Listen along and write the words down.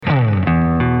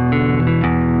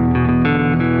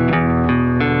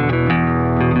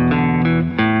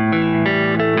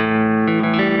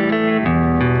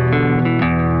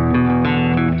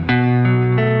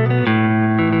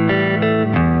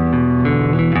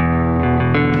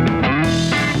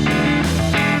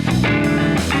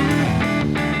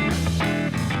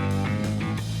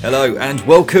Hello and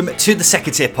welcome to the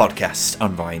Second Tier Podcast.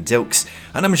 I'm Ryan Dilks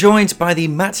and I'm joined by the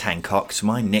Matt Hancock to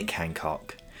my Nick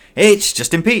Hancock. It's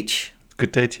Justin Peach.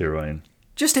 Good day to you, Ryan.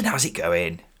 Justin, how's it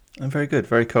going? I'm very good,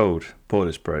 very cold.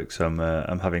 Boiler's broke, so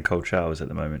I'm having cold showers at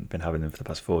the moment. Been having them for the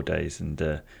past 4 days and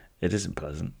it isn't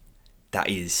pleasant. That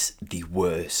is the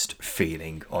worst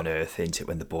feeling on earth, isn't it,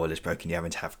 when the boiler's broken, you're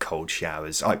having to have cold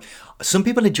showers. Some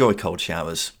people enjoy cold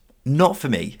showers. Not for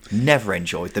me. Never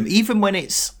enjoyed them. Even when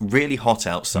it's really hot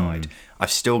outside, I've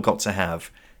still got to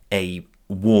have a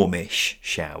warmish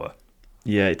shower.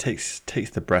 Yeah, it takes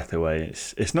the breath away.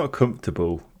 It's not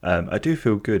comfortable. I do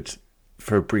feel good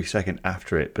for a brief second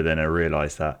after it, but then I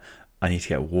realise that I need to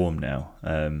get warm now.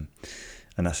 And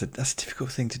that's a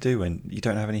difficult thing to do when you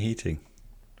don't have any heating.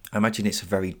 I imagine it's a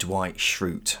very Dwight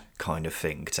Schrute kind of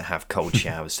thing to have cold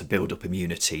showers to build up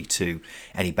immunity to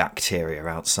any bacteria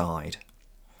outside.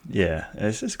 Yeah,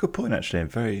 it's a good point actually. I'm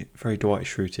very, very Dwight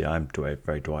Schrute. I'm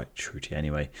very Dwight Schrute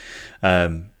anyway.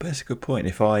 But it's a good point.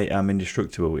 If I am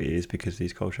indestructible, it is because of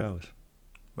these cold showers.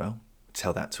 Well,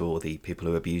 tell that to all the people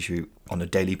who abuse you on a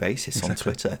daily basis on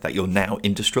Twitter, that you're now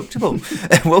indestructible.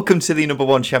 Welcome to the number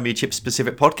one championship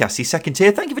specific podcast, the Second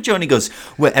Tier. Thank you for joining us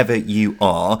wherever you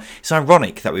are. It's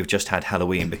ironic that we've just had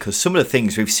Halloween because some of the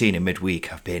things we've seen in midweek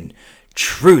have been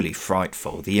truly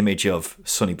frightful. The image of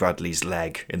Sonny Bradley's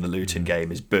leg in the Luton game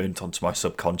is burnt onto my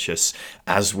subconscious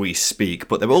as we speak.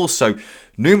 But there are also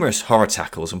numerous horror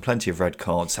tackles and plenty of red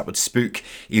cards that would spook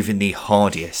even the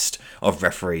hardiest of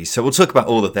referees. So we'll talk about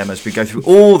all of them as we go through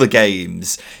all the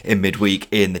games in midweek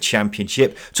in the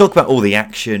Championship. Talk about all the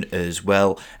action as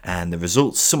well and the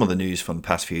results, some of the news from the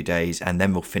past few days, and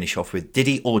then we'll finish off with did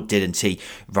he or didn't he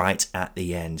right at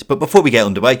the end. But before we get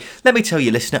underway, let me tell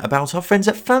you, listener, about our friends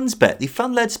at Fansbet, the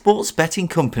fan-led sports betting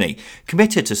company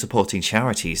committed to supporting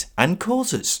charities and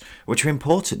causes which are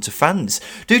important to fans.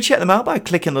 Do check them out by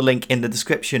clicking the link in the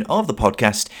description of the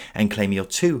podcast and claim your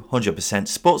 200%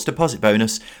 sports deposit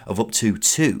bonus of up to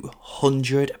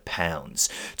 £200.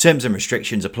 Terms and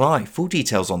restrictions apply. Full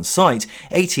details on site.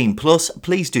 18 plus.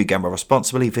 Please do gamble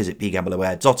responsibly. Visit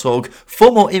begambleaware.org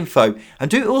for more info and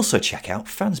do also check out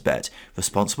Fansbet,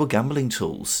 responsible gambling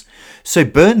tools. So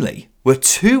Burnley were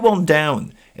 2-1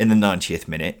 down in the 90th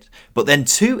minute, but then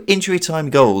two injury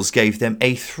time goals gave them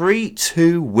a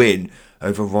 3-2 win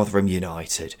over Rotherham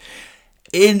United.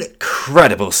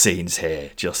 Incredible scenes here,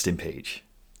 Justin Peach.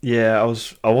 Yeah,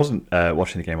 I wasn't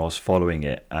watching the game. I was following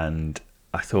it, and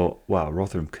I thought, wow,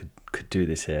 Rotherham could do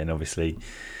this here. And obviously,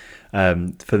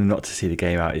 for them not to see the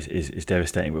game out is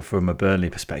devastating. But from a Burnley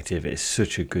perspective, it's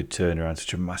such a good turnaround,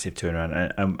 such a massive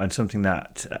turnaround, and something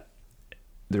that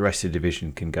the rest of the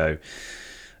division can go.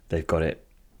 They've got it.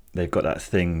 They've got that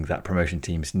thing that promotion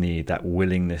teams need, that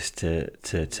willingness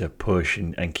to push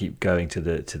and keep going to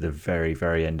the very,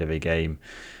 very end of a game.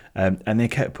 And they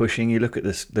kept pushing. You look at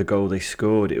the goal they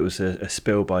scored, it was a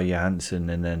spill by Johansson,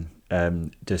 and then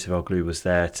Desivaloglu was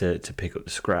there to pick up the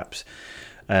scraps.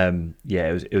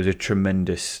 It was a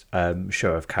tremendous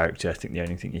show of character. I think the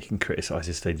only thing you can criticise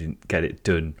is they didn't get it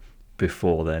done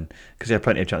before then, because they had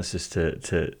plenty of chances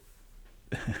to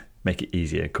make it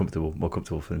easier, more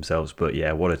comfortable for themselves. But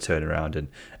yeah, what a turnaround, and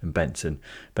Benson,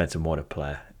 what a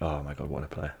player! Oh my God, what a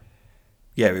player!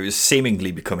 Yeah, it was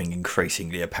seemingly becoming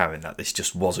increasingly apparent that this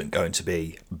just wasn't going to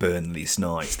be Burnley's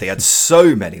night. They had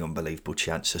so many unbelievable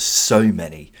chances, so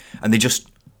many, and they just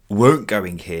weren't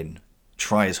going in,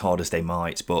 try as hard as they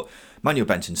might. But Manuel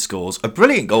Benson scores a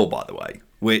brilliant goal, by the way,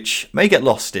 which may get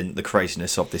lost in the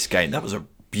craziness of this game. That was a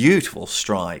beautiful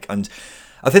strike, and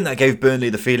I think that gave Burnley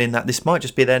the feeling that this might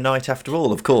just be their night after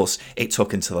all. Of course, it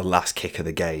took until the last kick of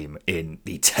the game in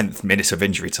the 10th minute of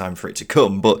injury time for it to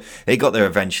come, but it got there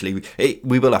eventually.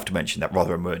 We will have to mention that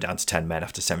Rotherham were down to 10 men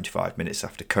after 75 minutes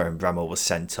after Karen Bramall was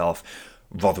sent off.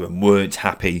 Rotherham weren't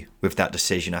happy with that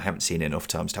decision. I haven't seen enough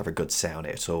times to have a good say on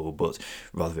it at all, but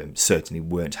Rotherham certainly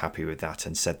weren't happy with that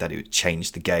and said that it would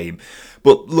change the game.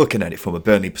 But looking at it from a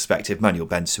Burnley perspective, Manuel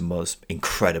Benson was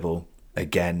incredible.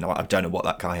 Again, I don't know what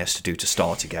that guy has to do to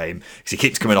start a game, because he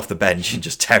keeps coming off the bench and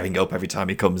just tearing up every time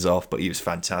he comes off, but he was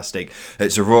fantastic.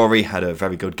 Zaroury had a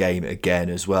very good game again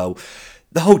as well.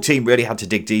 The whole team really had to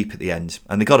dig deep at the end,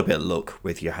 and they got a bit of luck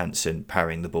with Johansson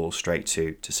parrying the ball straight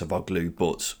to Savoglu,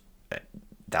 but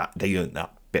that they earned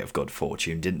that bit of good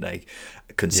fortune, didn't they,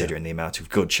 considering the amount of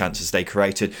good chances they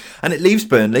created. And it leaves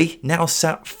Burnley now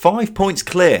sat 5 points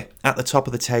clear at the top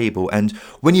of the table. And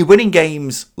when you're winning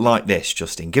games like this,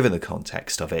 Justin, given the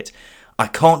context of it, I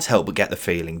can't help but get the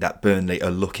feeling that Burnley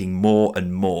are looking more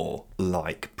and more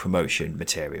like promotion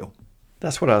material.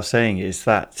 That's what I was saying. It's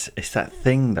that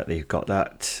thing that they've got,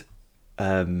 that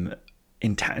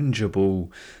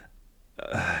intangible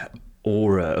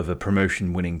aura of a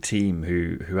promotion-winning team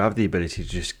who have the ability to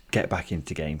just get back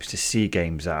into games, to see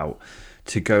games out,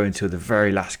 to go until the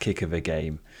very last kick of a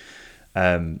game.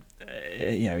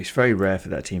 It's very rare for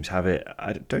that team to have it.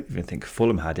 I don't even think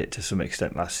Fulham had it to some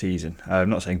extent last season. I'm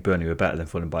not saying Burnley were better than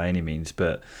Fulham by any means,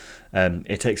 but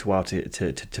it takes a while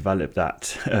to develop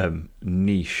that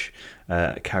niche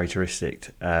characteristic.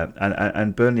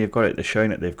 And Burnley have got it. They're showing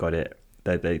that they've got it.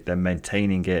 They're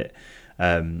maintaining it.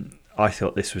 I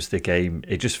thought this was the game.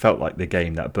 It just felt like the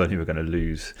game that Burnley were going to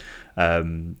lose,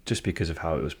 just because of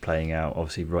how it was playing out.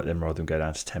 Obviously, then rather than go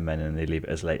down to 10 men and they leave it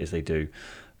as late as they do.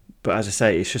 But as I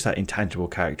say, it's just that intangible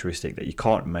characteristic that you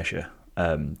can't measure,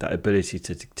 that ability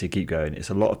to keep going. It's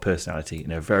a lot of personality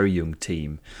in a very young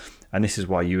team. And this is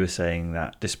why you were saying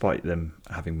that despite them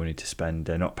having money to spend,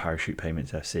 they're not Parachute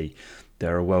Payments FC.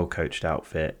 They're a well-coached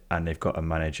outfit, and they've got a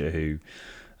manager who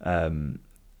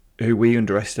we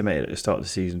underestimated at the start of the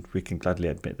season. We can gladly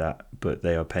admit that, but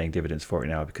they are paying dividends for it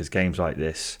now, because games like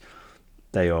this,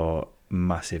 they are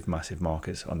massive, massive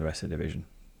markers on the rest of the division.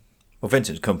 Well,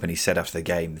 Vincent Kompany said after the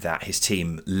game that his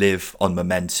team live on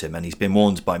momentum, and he's been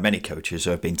warned by many coaches who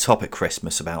have been top at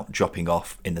Christmas about dropping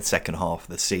off in the second half of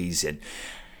the season.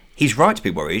 He's right to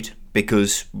be worried,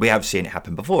 because we have seen it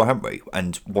happen before, haven't we?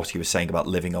 And what he was saying about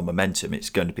living on momentum, it's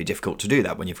going to be difficult to do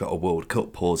that when you've got a World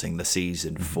Cup pausing the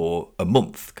season for a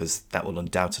month, because that will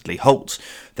undoubtedly halt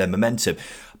their momentum.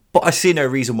 But I see no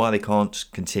reason why they can't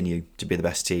continue to be the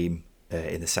best team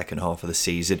in the second half of the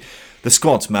season. The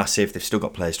squad's massive. They've still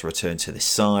got players to return to this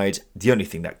side. The only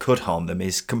thing that could harm them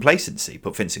is complacency.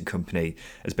 But Vincent Kompany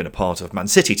has been a part of Man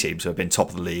City teams who have been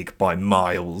top of the league by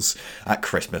miles at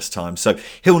Christmas time. So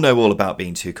he'll know all about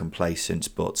being too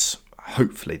complacent, but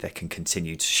hopefully they can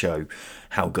continue to show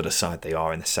how good a side they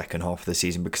are in the second half of the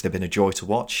season, because they've been a joy to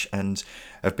watch and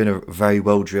have been a very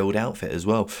well-drilled outfit as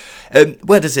well.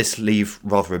 Where does this leave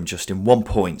Rotherham? Just in 1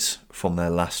 point from their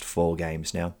last 4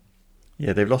 games now.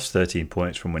 Yeah, they've lost 13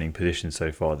 points from winning positions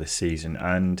so far this season,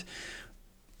 and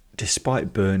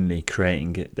despite Burnley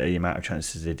creating the amount of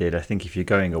chances they did, I think if you're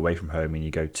going away from home and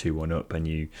you go 2-1 up and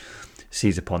you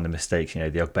seize upon the mistakes, the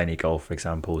Ogbeni goal, for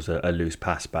example, is a loose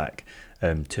pass back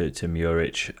to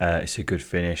Muric. It's a good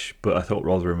finish, but I thought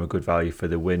Rotherham were good value for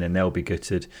the win, and they'll be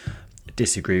gutted.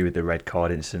 Disagree with the red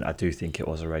card incident. I do think it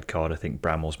was a red card. I think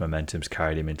Bramall's momentum's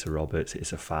carried him into Roberts.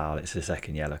 It's a foul. It's a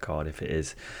second yellow card if it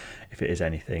is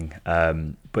anything.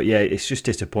 But yeah, it's just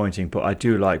disappointing. But I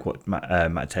do like what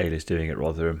Matt Taylor's doing at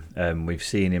Rotherham. We've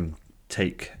seen him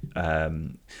take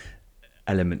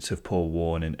elements of Paul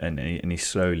Warne and he's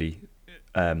slowly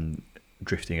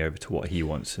drifting over to what he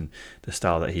wants and the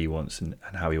style that he wants and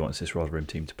how he wants this Rotherham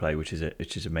team to play, which is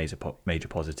a major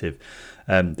positive.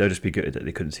 They'll just be gutted that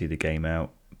they couldn't see the game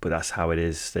out, but that's how it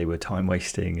is. They were time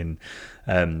wasting,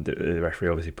 and the referee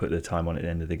obviously put the time on at the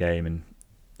end of the game, and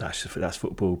that's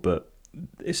football. But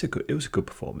it was a good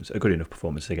performance, a good enough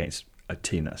performance against a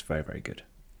team that's very, very good.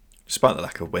 Despite the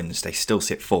lack of wins, they still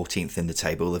sit 14th in the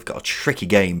table. They've got a tricky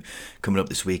game coming up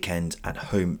this weekend at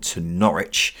home to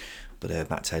Norwich.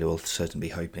 But Matt Taylor will certainly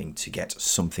be hoping to get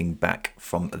something back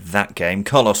from that game.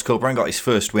 Carlos Corberán got his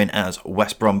first win as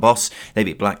West Brom boss. They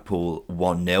beat Blackpool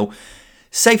 1-0.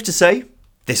 Safe to say,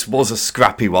 this was a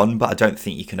scrappy one, but I don't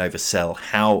think you can oversell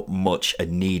how much a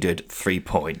needed 3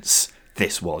 points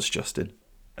this was, Justin.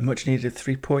 A much needed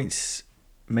 3 points,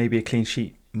 maybe a clean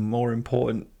sheet more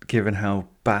important, given how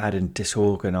bad and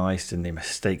disorganised and the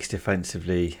mistakes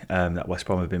defensively that West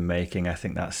Brom have been making. I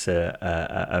think that's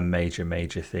a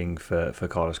major thing for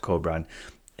Carlos Corberán.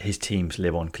 His teams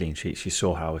live on clean sheets. You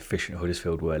saw how efficient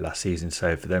Huddersfield were last season.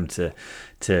 So for them to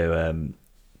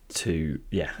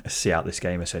see out this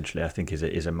game essentially, I think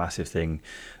is a massive thing.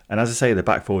 And as I say, the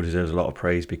back four deserves a lot of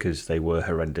praise because they were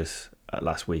horrendous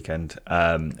last weekend,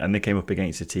 and they came up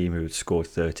against a team who had scored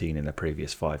 13 in their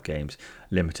previous 5 games,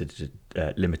 limited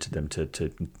them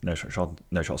to no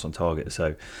shots on target.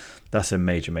 So that's a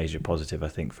major positive, I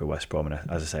think, for West Brom. And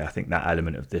as I say, I think that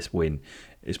element of this win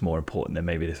is more important than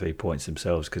maybe the 3 points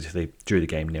themselves, because if they drew the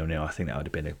game 0-0, I think that would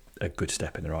have been a good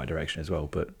step in the right direction as well.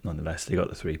 But nonetheless, they got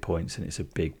the 3 points, and it's a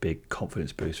big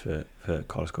confidence boost for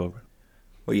Carlos Corberán.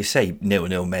 Well, you say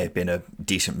 0-0 may have been a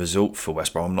decent result for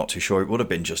West Brom. I'm not too sure it would have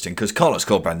been, Justin, because Carlos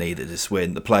Corberán needed this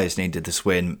win. The players needed this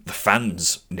win. The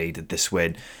fans needed this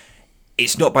win.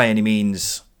 It's not by any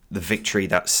means the victory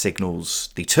that signals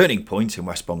the turning point in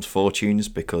West Brom's fortunes,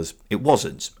 because it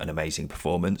wasn't an amazing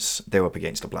performance. They were up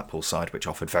against a Blackpool side which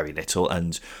offered very little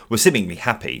and were seemingly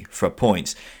happy for a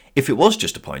point. if it was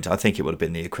just a point, I think it would have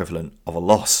been the equivalent of a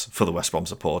loss for the West Brom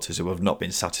supporters, who have not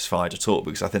been satisfied at all,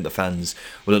 because I think the fans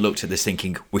would have looked at this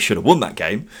thinking, we should have won that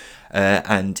game.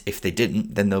 And if they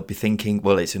didn't, then they'll be thinking,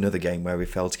 well, it's another game where we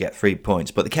failed to get 3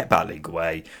 points. But they kept battling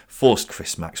away, forced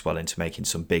Chris Maxwell into making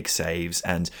some big saves,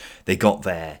 and they got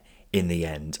there in the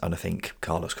end. And I think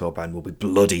Carlos Corberán will be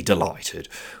bloody delighted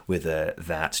with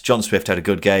that. John Swift had a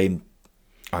good game.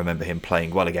 I remember him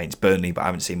playing well against Burnley, but I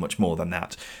haven't seen much more than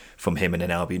that from him in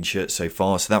an Albion shirt so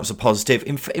far. So that was a positive.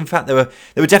 In fact, there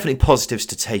were definitely positives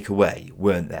to take away,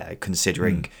 weren't there,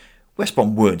 considering West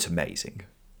Brom weren't amazing.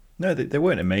 No, they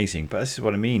weren't amazing, but this is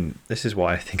what I mean. This is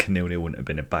why I think a 0-0 wouldn't have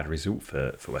been a bad result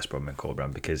for West Brom and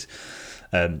Corberán, because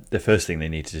the first thing they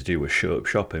needed to do was shut up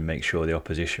shop and make sure the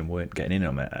opposition weren't getting in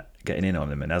on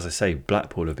them. And as I say,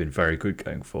 Blackpool have been very good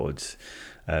going forwards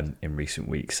in recent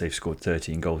weeks. They've scored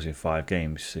 13 goals in 5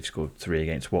 games. They've scored 3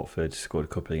 against Watford, scored a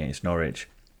couple against Norwich.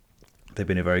 They've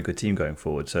been a very good team going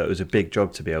forward, so it was a big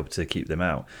job to be able to keep them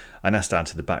out. And that's down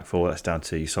to the back four, that's down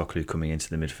to Yusoklu coming into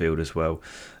the midfield as well.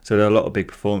 So there are a lot of big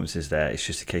performances there. It's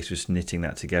just a case of just knitting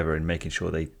that together and making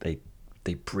sure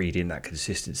they breed in that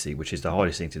consistency, which is the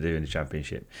hardest thing to do in the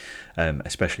Championship,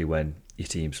 especially when your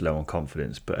team's low on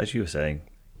confidence. But as you were saying,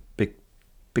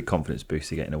 big confidence boost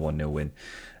to getting a 1-0 win.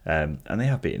 And they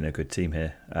have beaten a good team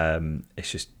here.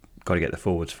 It's just got to get the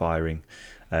forwards firing.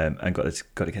 And got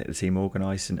to get the team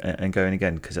organised and going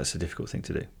again, because that's a difficult thing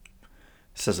to do.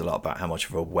 Says a lot about how much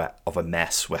of a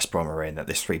mess West Brom are in, that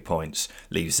this 3 points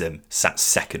leaves them sat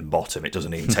second bottom. It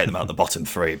doesn't even take them out of the bottom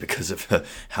 3 because of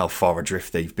how far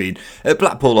adrift they've been.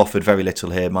 Blackpool offered very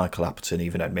little here. Michael Appleton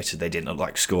even admitted they didn't look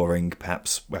like scoring.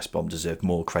 Perhaps West Brom deserved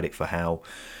more credit for how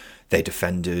they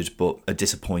defended, but a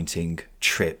disappointing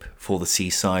trip for the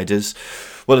Seasiders.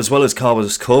 Well, as well as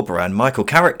Carlos Corberán, Michael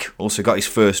Carrick also got his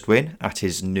first win at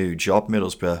his new job.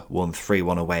 Middlesbrough won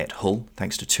 3-1 away at Hull,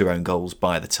 thanks to 2 own goals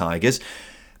by the Tigers.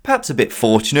 Perhaps a bit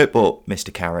fortunate, but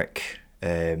Mr. Carrick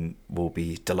will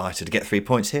be delighted to get 3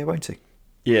 points here, won't he?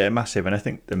 Yeah, massive. And I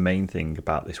think the main thing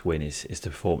about this win is the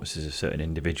performances of certain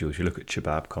individuals. You look at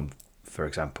Chabab, for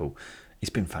example, he's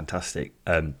been fantastic.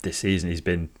 This season he's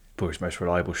been his most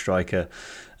reliable striker,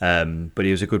 but he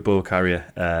was a good ball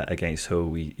carrier against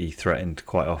Hull. He threatened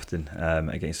quite often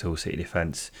against the Hull City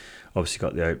defence. Obviously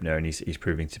got the opener, and he's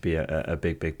proving to be a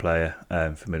big player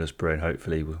for Middlesbrough, and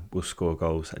hopefully will score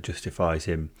goals that justifies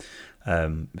him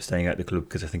staying at the club,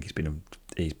 because I think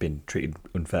he's been treated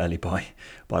unfairly by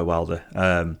Wilder.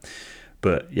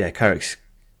 But yeah, Carrick's,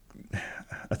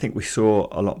 I think we saw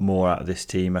a lot more out of this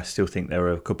team. I still think there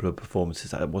were a couple of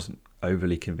performances that I wasn't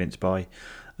overly convinced by.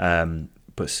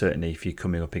 But certainly if you're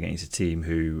coming up against a team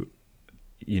who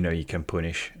you can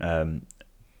punish,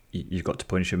 you've got to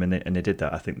punish them, and they did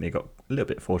that. I think they got a little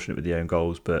bit fortunate with the own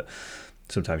goals, but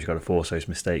sometimes you've got to force those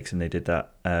mistakes, and they did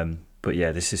that. But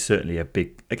yeah, this is certainly a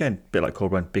bit like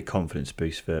Corberán, big confidence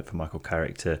boost for Michael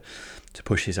Carrick to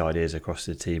push his ideas across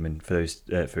the team, and for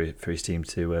his team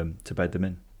to bed them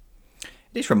in.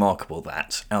 It is remarkable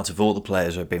that out of all the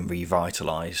players who have been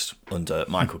revitalised under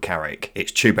Michael Carrick, it's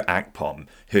Chuba Akpom,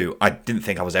 who I didn't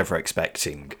think I was ever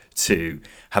expecting to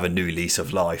have a new lease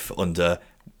of life under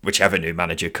whichever new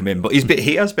manager come in. But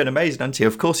he has been amazing, hasn't he?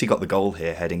 Of course, he got the goal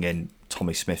here heading in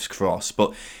Tommy Smith's cross,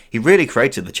 but he really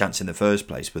created the chance in the first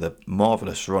place with a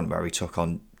marvellous run where he took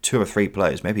on 2 or 3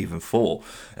 players, maybe even 4,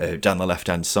 down the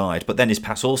left-hand side. But then his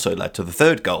pass also led to the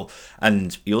 3rd goal,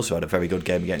 and he also had a very good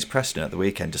game against Preston at the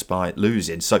weekend despite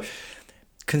losing. So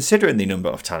considering the number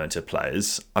of talented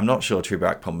players, I'm not sure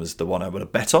Chuba Akpom was the one I would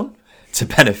have bet on to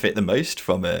benefit the most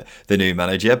from the new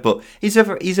manager, but he's a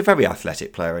very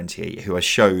athletic player, isn't he, who has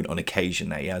shown on occasion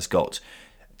that he has got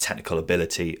technical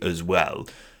ability as well.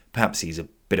 Perhaps he's a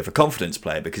bit of a confidence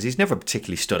player, because he's never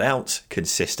particularly stood out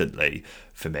consistently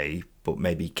for me, but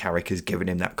maybe Carrick has given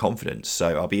him that confidence.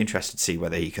 So I'll be interested to see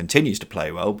whether he continues to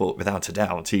play well, but without a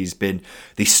doubt he's been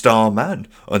the star man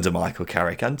under Michael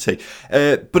Carrick, hasn't he?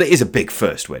 But it is a big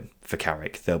first win for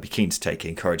Carrick. They'll be keen to take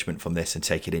encouragement from this and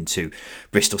take it into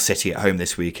Bristol City at home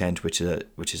this weekend, which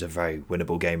is a very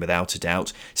winnable game without a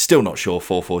doubt. Still not sure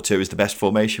 4-4-2 is the best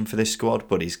formation for this squad,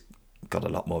 but he's got a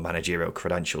lot more managerial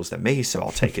credentials than me, so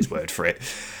I'll take his word for it.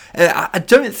 I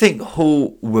don't think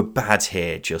Hull were bad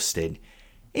here, Justin.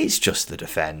 It's just the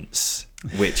defence,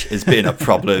 which has been a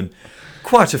problem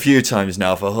quite a few times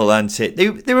now for Hull, hasn't it?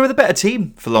 They were the better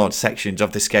team for large sections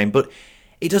of this game, but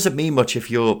it doesn't mean much if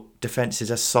your defence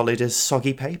is as solid as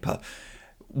soggy paper.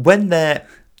 When they're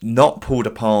not pulled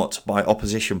apart by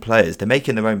opposition players, they're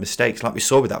making their own mistakes, like we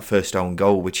saw with that first own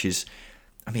goal, which is,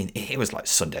 I mean, it was like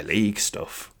Sunday League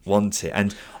stuff, wasn't it?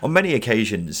 And on many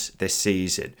occasions this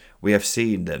season, we have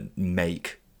seen them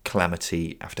make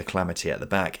calamity after calamity at the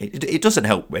back. It doesn't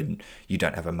help when you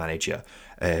don't have a manager,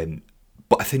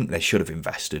 but I think they should have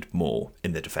invested more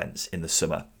in the defence in the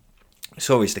summer. It's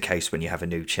always the case when you have a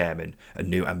new chairman, a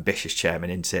new ambitious chairman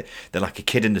into it. They're like a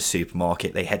kid in the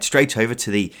supermarket. They head straight over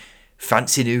to the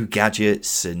fancy new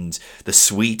gadgets and the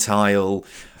sweet aisle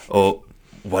or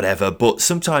whatever. But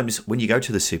sometimes when you go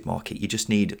to the supermarket, you just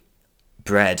need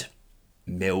bread,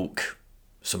 milk,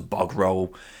 some bog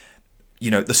roll,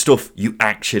 the stuff you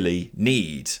actually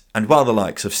need. And while the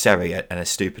likes of Seri and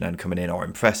Estupinan coming in are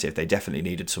impressive, they definitely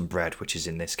needed some bread, which is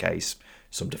in this case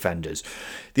some defenders.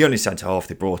 The only centre-half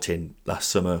they brought in last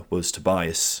summer was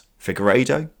Tobias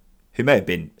Figueiredo, who may have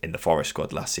been in the Forest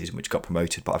squad last season, which got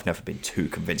promoted, but I've never been too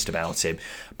convinced about him.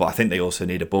 But I think they also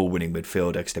need a ball-winning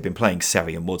midfielder because they've been playing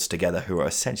Seri and Woods together, who are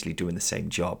essentially doing the same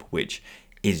job, which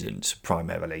isn't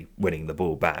primarily winning the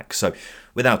ball back. So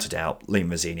without a doubt,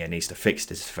 Liam Rosenior needs to fix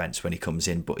his defence when he comes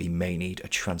in, but he may need a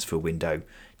transfer window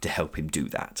to help him do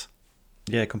that.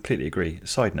 Yeah, completely agree.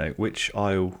 Side note, which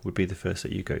aisle would be the first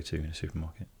that you go to in a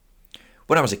supermarket?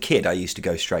 When I was a kid, I used to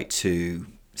go straight to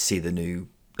see the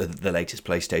latest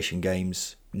PlayStation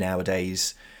games.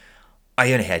 Nowadays,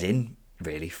 I only head in,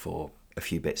 really, for a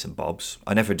few bits and bobs.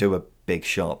 I never do a big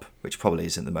shop, which probably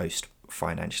isn't the most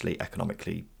financially,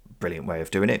 economically brilliant way of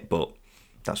doing it, but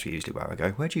that's usually where I go.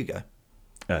 Where do you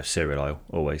go? Cereal aisle,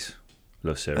 always.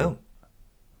 Love cereal.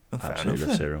 Absolutely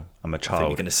love cereal. I'm a child. I thought you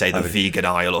were going to say the vegan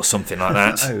aisle or something like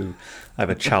that. Oh, I have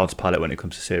a child's palate when it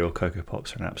comes to cereal. Cocoa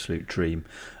Pops are an absolute dream.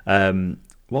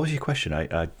 What was your question?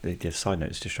 The side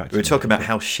notes distracted me. We were talking about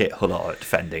how shit Hull are at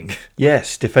defending.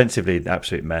 Yes, defensively, an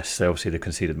absolute mess. They obviously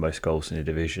conceded the most goals in the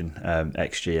division.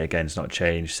 XG, again, has not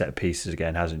changed. Set pieces,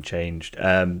 again, hasn't changed.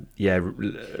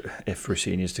 If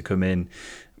Rossini's to come in,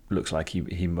 looks like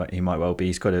he might well be.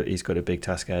 He's got a big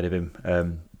task ahead of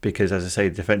him. Because, as I say,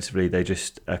 defensively, they're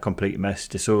just a complete mess,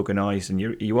 disorganised. And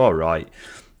you are right.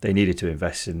 They needed to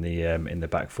invest in the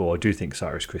back four. I do think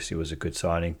Cyrus Christie was a good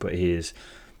signing, but he is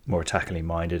more attackingly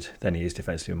minded than he is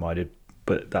defensively minded.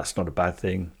 But that's not a bad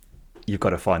thing. You've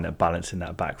got to find that balance in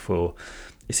that back four.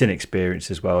 It's inexperience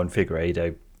as well. And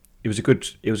Figueiredo, it was a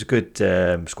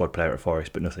good squad player at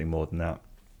Forest, but nothing more than that.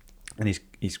 And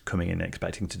he's coming in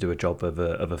expecting to do a job of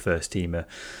a first teamer.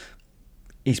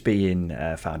 He's being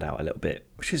found out a little bit,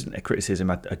 which isn't a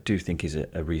criticism. I do think he's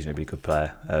a reasonably good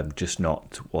player, just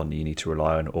not one that you need to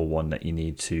rely on or one that you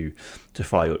need to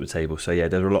fire up the table. So yeah,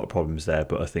 there are a lot of problems there,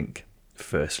 but I think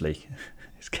firstly,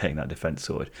 it's getting that defence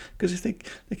sorted, because if they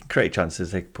can create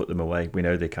chances, they can put them away. We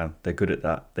know they can. They're good at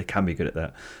that. They can be good at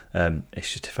that.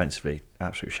 It's just defensively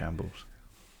absolute shambles.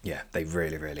 Yeah, they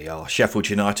really, really are. Sheffield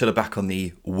United are back on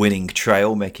the winning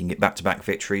trail, making it back-to-back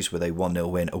victories with a 1-0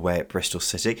 win away at Bristol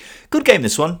City. Good game,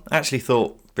 this one. I actually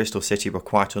thought Bristol City were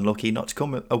quite unlucky not to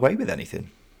come away with anything.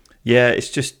 Yeah, it's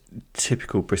just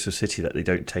typical Bristol City that they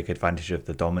don't take advantage of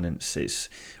the dominance. It's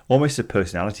almost a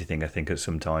personality thing, I think, at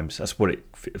sometimes. That's what it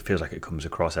feels like it comes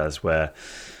across as, where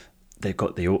they've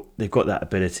got that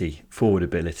ability, forward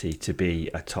ability, to be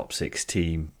a top six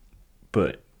team,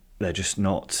 but they're just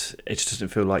not. It just doesn't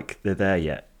feel like they're there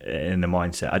yet in the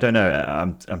mindset. I don't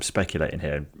know. I'm speculating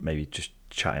here, maybe just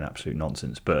chatting absolute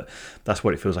nonsense, but that's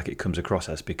what it feels like it comes across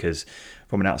as, because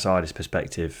from an outsider's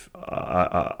perspective,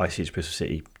 I see the Bristol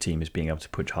City team as being able to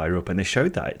push higher up, and they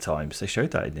showed that at times. They showed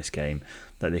that in this game,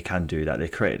 that they can do that. They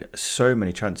created so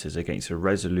many chances against a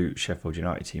resolute Sheffield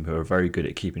United team who are very good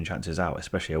at keeping chances out,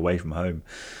 especially away from home.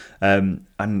 And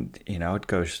I'd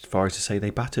go as far as to say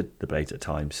they battered the Blades at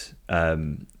times.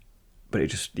 But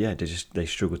they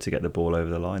struggled to get the ball over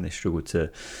the line. They struggled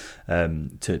to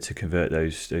convert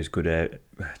those good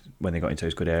when they got into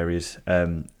those good areas.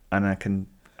 And I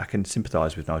can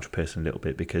sympathise with Nigel Pearson a little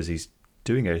bit, because he's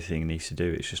doing everything he needs to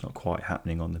do. It's just not quite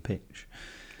happening on the pitch.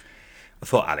 I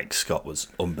thought Alex Scott was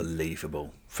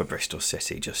unbelievable for Bristol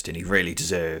City, Justin. He really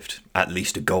deserved at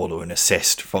least a goal or an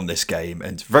assist from this game,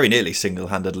 and very nearly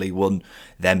single-handedly won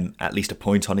them at least a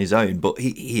point on his own. But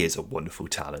he is a wonderful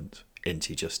talent.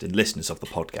 Into Justin. Listeners of the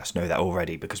podcast know that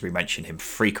already, because we mention him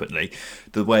frequently.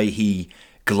 The way he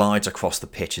glides across the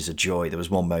pitch is a joy. There was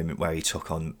one moment where he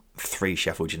took on 3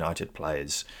 Sheffield United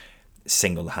players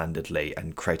single-handedly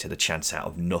and created a chance out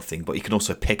of nothing, but he can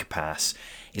also pick a pass.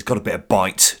 He's got a bit of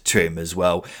bite to him as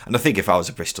well, and I think if I was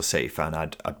a Bristol City fan,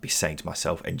 I'd be saying to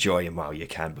myself, enjoy him while you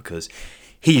can, because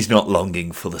he's not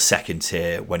longing for the second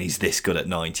tier when he's this good at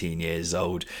 19 years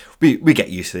old. We get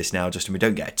used to this now, Justin. We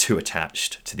don't get too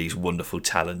attached to these wonderful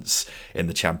talents in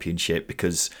the Championship,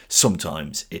 because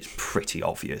sometimes it's pretty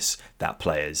obvious that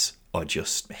players are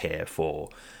just here for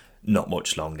not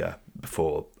much longer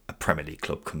before a Premier League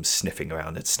club comes sniffing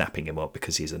around and snapping him up,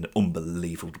 because he's an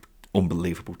unbelievable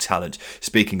unbelievable talent.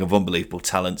 Speaking of unbelievable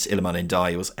talent, Iliman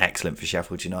Ndiaye was excellent for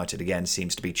Sheffield United again.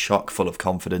 Seems to be chock full of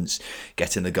confidence,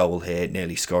 getting the goal here,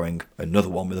 nearly scoring another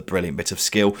one with a brilliant bit of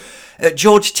skill.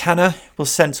 George Tanner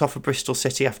was sent off for Bristol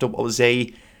City after what was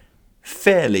a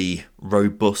fairly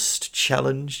robust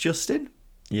challenge, Justin.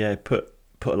 Yeah, put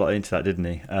a lot into that, didn't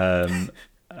he?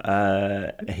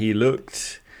 He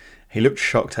looked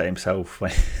shocked at himself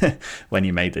when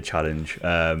he made the challenge.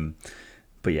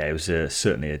 But yeah, it was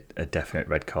certainly a definite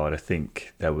red card. I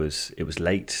think it was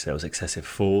late. There was excessive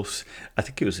force. I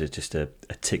think it was just a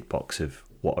tick box of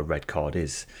what a red card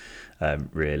is,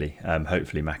 really.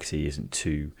 Hopefully, Maxey isn't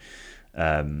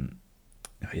feeling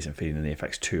the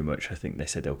effects too much. I think they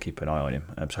said they'll keep an eye on him.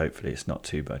 So hopefully it's not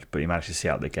too bad. But he managed to see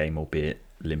out the game, albeit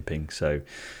limping. So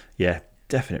yeah,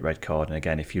 definite red card. And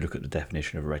again, if you look at the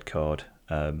definition of a red card,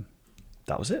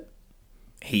 that was it.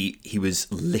 He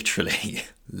was literally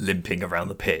limping around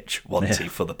the pitch, wasn't he,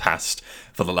 for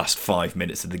the last 5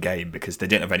 minutes of the game, because they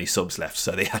didn't have any subs left,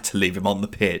 so they had to leave him on the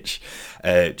pitch,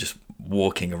 just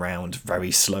walking around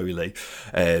very slowly.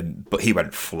 But he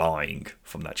went flying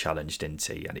from that challenge, didn't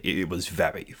he? And it was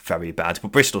very, very bad.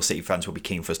 But Bristol City fans will be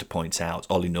keen for us to point out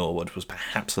Ollie Norwood was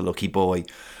perhaps the lucky boy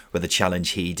with the challenge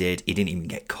he did. He didn't even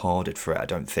get carded for it, I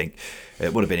don't think.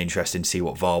 It would have been interesting to see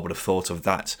what VAR would have thought of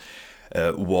that.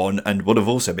 One, and would have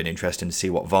also been interesting to see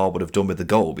what VAR would have done with the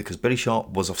goal, because Billy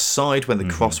Sharp was offside when the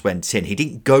cross went in. He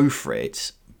didn't go for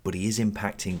it, but he is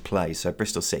impacting play. So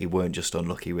Bristol City weren't just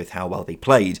unlucky with how well they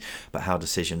played, but how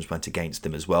decisions went against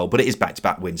them as well. But it is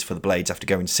back-to-back wins for the Blades after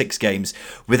going 6 games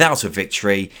without a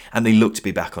victory, and they look to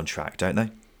be back on track, don't they?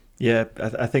 Yeah,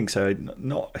 I think so. It's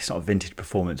not a vintage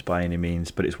performance by any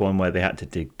means, but it's one where they had to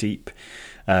dig deep.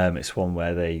 It's one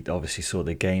where they obviously saw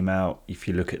the game out. If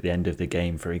you look at the end of the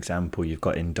game, for example, you've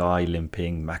got Ndiaye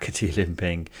limping, McAtee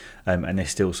limping, and they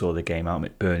still saw the game out.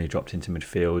 McBurney dropped into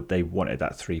midfield. They wanted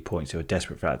that 3 points. They were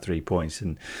desperate for that 3 points.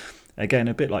 And again,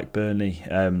 a bit like Burnley,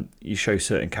 you show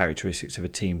certain characteristics of a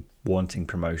team wanting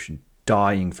promotion,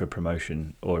 dying for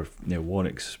promotion, or if Neil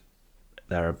Warnock's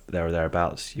there or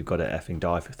thereabouts, you've got to effing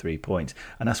die for 3 points,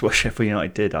 and that's what Sheffield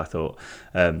United did. I thought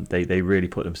they really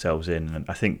put themselves in, and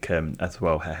I think as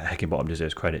well Heckingbottom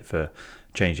deserves credit for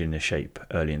changing the shape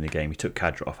early in the game. He took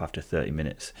Kadra off after 30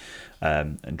 minutes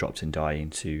and dropped Ndiaye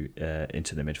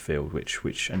into the midfield,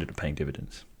 which ended up paying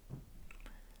dividends.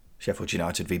 Sheffield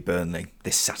United v Burnley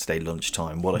this Saturday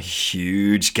lunchtime. What a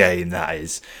huge game that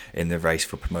is in the race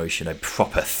for promotion. A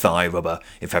proper thigh rubber,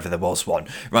 if ever there was one.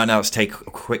 Right now, let's take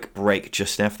a quick break.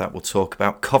 Just after that, we'll talk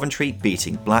about Coventry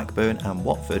beating Blackburn and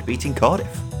Watford beating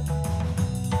Cardiff.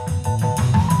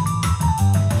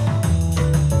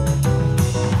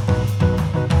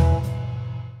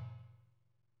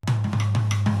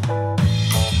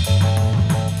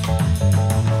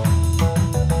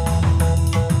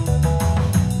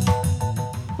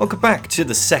 Welcome back to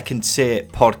the Second Tier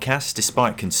podcast.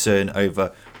 Despite concern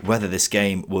over whether this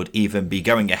game would even be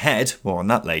going ahead, more on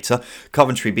that later,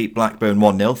 Coventry beat Blackburn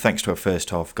 1-0 thanks to a first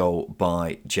half goal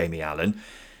by Jamie Allen.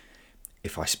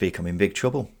 If I speak, I'm in big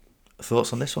trouble.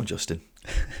 Thoughts on this one, Justin?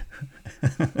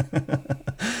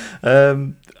 I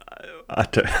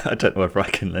don't know if I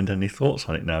can lend any thoughts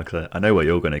on it now, because I know where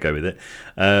you're going to go with it.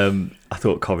 I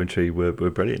thought Coventry were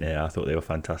brilliant here. I thought they were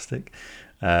fantastic.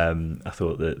 I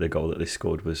thought that the goal that they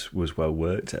scored was well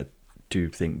worked. I do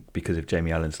think because of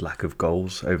Jamie Allen's lack of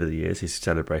goals over the years, his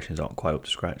celebrations aren't quite up to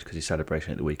scratch, because his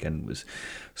celebration at the weekend was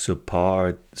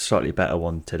subpar. Slightly better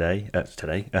one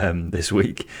this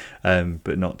week,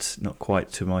 but not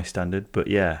quite to my standard. But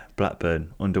yeah,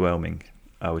 Blackburn, underwhelming,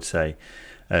 I would say.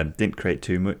 Didn't create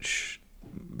too much.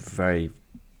 Very,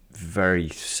 very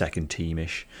second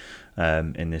teamish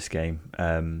in this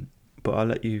game. But I'll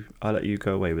let you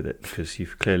go away with it, because you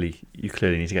clearly need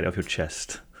to get it off your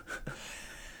chest.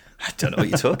 I don't know what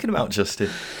you're talking about, Justin.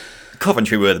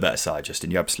 Coventry were the better side, Justin.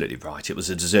 You're absolutely right. It was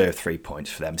a deserved 3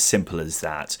 points for them. Simple as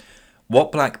that.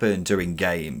 What Blackburn do in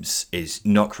games is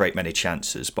not create many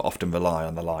chances, but often rely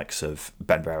on the likes of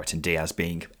Ben Brereton and Diaz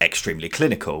being extremely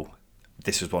clinical.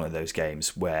 This was one of those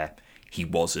games where he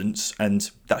wasn't,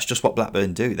 and that's just what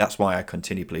Blackburn do. That's why I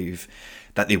continue to believe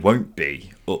that they won't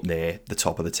be up near the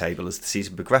top of the table as the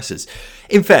season progresses.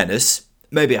 In fairness,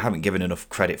 maybe I haven't given enough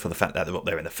credit for the fact that they're up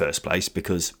there in the first place,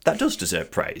 because that does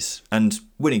deserve praise. And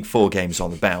winning 4 games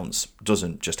on the bounce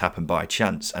doesn't just happen by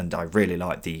chance. And I really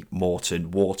like the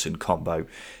Morton-Wharton combo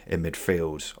in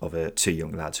midfield of 2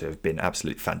 young lads who have been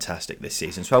absolutely fantastic this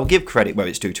season. So I'll give credit where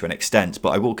it's due to an extent, but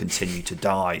I will continue to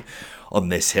die on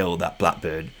this hill that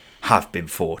Blackburn have been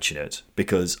fortunate,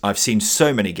 because I've seen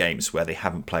so many games where they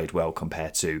haven't played well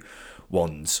compared to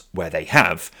ones where they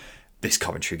have. This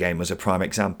Coventry game was a prime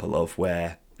example of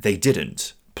where they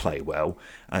didn't play well,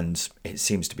 and it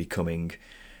seems to be becoming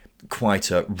quite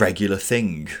a regular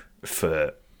thing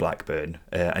for Blackburn,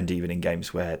 and even in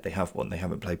games where they have won, they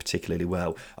haven't played particularly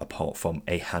well, apart from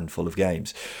a handful of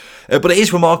games. But it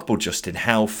is remarkable, Justin,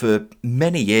 how for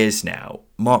many years now,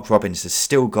 Mark Robins has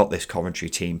still got this Coventry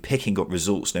team picking up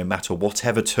results no matter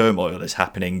whatever turmoil is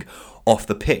happening off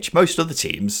the pitch. Most other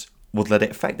teams would let it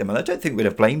affect them, and I don't think we'd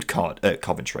have blamed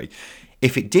Coventry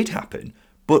if it did happen,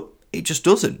 but it just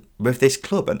doesn't with this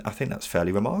club, and I think that's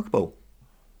fairly remarkable.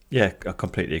 Yeah, I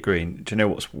completely agree. And do you know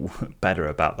what's better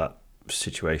about that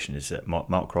situation is that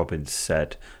Mark Robins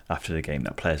said after the game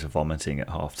that players are vomiting at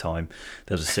half time.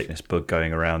 There's a sickness bug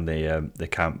going around the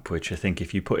camp, which I think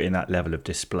if you put in that level of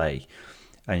display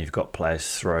and you've got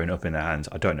players throwing up in their hands,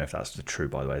 I don't know if that's true,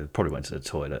 by the way. They probably went to the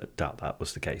toilet. I doubt that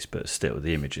was the case, but still,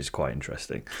 the image is quite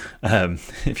interesting.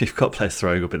 If you've got players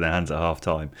throwing up in their hands at half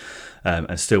time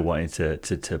and still wanting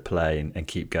to play and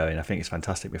keep going, I think it's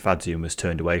fantastic. Mifadzioum was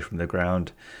turned away from the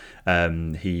ground.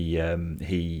 He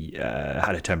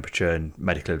had a temperature and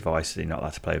medical advice that he's not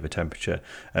allowed to play over temperature,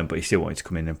 but he still wanted to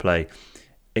come in and play.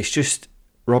 It's just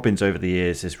Robins over the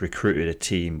years has recruited a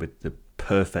team with the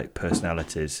perfect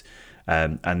personalities,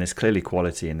 and there's clearly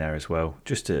quality in there as well.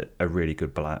 Just a really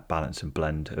good balance and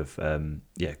blend of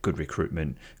good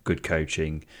recruitment, good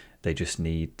coaching. They just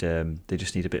need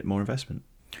a bit more investment.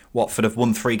 Watford have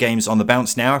won 3 games on the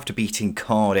bounce now after beating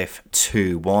Cardiff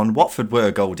 2-1. Watford were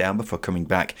a goal down before coming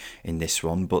back in this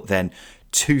one, but then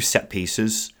 2 set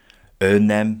pieces earned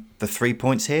them the 3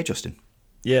 points here, Justin.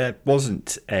 Yeah, it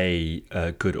wasn't a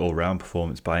good all-round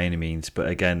performance by any means, but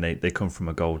again, they come from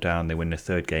a goal down. They win the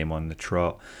 3rd game on the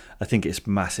trot. I think it's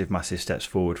massive steps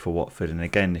forward for Watford. And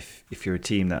again, if you're a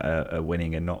team that are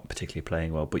winning and not particularly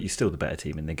playing well, but you're still the better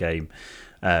team in the game,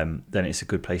 then it's a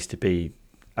good place to be.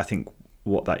 I think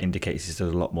what that indicates is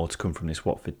there's a lot more to come from this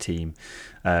Watford team.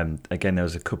 Again, there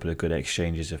was a couple of good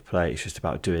exchanges of play. It's just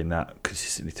about doing that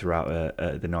consistently throughout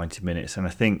the 90 minutes. And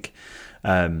I think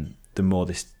the more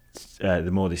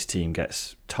this team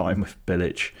gets time with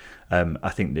Bilic, I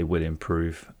think they will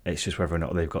improve. It's just whether or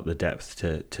not they've got the depth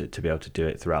to be able to do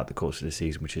it throughout the course of the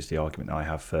season, which is the argument I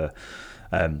have for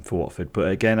Watford. But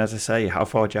again, as I say, how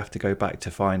far do you have to go back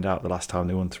to find out the last time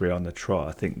they won 3 on the trot?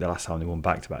 I think the last time they won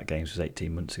back-to-back games was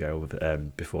 18 months ago,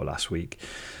 before last week.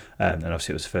 And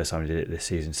obviously it was the first time they did it this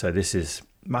season. So this is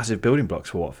massive building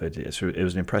blocks for Watford. It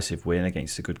was an impressive win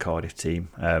against a good Cardiff team.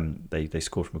 They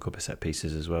scored from a couple of set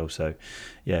pieces as well. So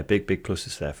yeah, big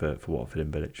pluses there for Watford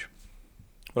and Bilic.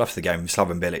 Well, after the game,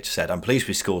 Slaven Bilic said, "I'm pleased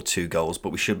we scored 2 goals,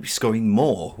 but we should be scoring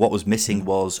more. What was missing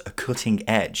was a cutting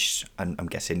edge." And I'm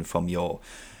guessing from your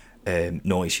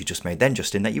noise you just made then,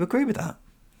 Justin, that you agree with that.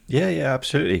 Yeah,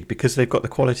 absolutely. Because they've got the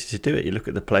quality to do it. You look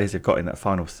at the players they've got in that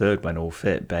final third when all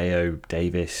fit: Bayo,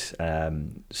 Davis,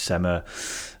 Sema,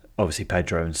 obviously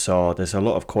Pedro and Sarr. There's a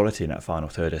lot of quality in that final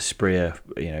third. Asprilla,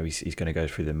 he's going to go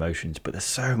through the motions, but there's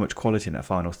so much quality in that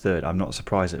final third. I'm not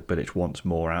surprised that Bilic wants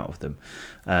more out of them.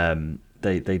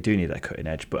 They do need that cutting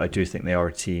edge, but I do think they are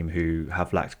a team who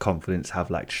have lacked confidence, have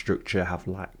lacked structure, have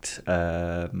lacked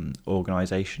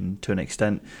organisation to an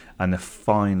extent, and they're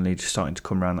finally just starting to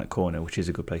come around that corner, which is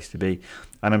a good place to be.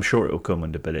 And I'm sure it will come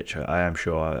under Bilic. I am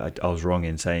sure. I was wrong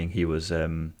in saying he was a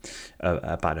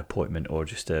bad appointment or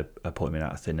just a appointment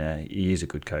out of thin air. He is a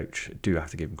good coach. Do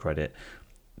have to give him credit.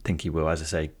 I think he will, as I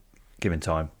say, given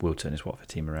time, will turn his Watford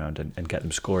team around and get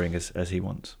them scoring as he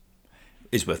wants.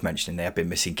 Is worth mentioning they have been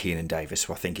missing Keenan Davis,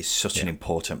 who I think is such an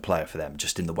important player for them,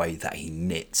 just in the way that he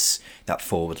knits that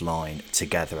forward line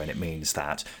together, and it means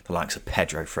that the likes of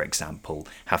Pedro, for example,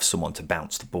 have someone to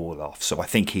bounce the ball off. So I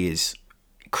think he is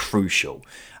crucial,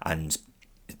 and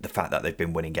the fact that they've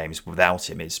been winning games without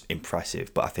him is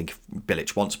impressive. But I think if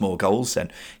Bilic wants more goals,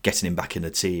 then getting him back in the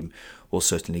team will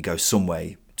certainly go some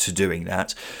way to doing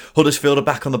that. Huddersfield are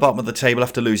back on the bottom of the table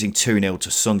after losing 2-0 to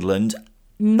Sunderland.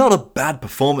 Not a bad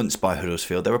performance by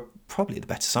Huddersfield. They were probably the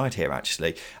better side here,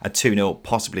 actually. A 2-0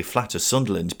 possibly flatters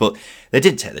Sunderland, but they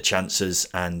did take the chances,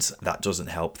 and that doesn't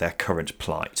help their current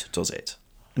plight, does it?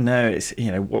 No, it's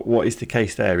what is the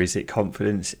case there? Is it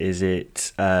confidence? Is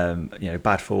it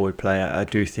bad forward play? I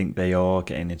do think they are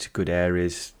getting into good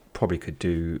areas. Probably could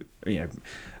do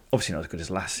obviously not as good as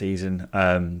last season,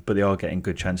 but they are getting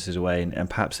good chances away, and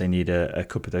perhaps they need a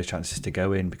couple of those chances to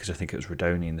go in, because I think it was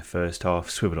Rodoni in the first half,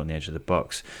 swiveled on the edge of the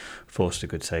box, forced a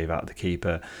good save out of the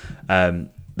keeper.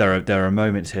 There are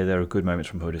moments here, there are good moments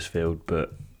from Huddersfield,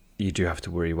 but you do have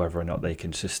to worry whether or not they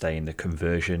can sustain the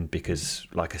conversion, because,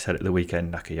 like I said at the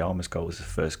weekend, Nakayama's goal was the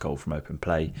first goal from open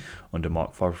play under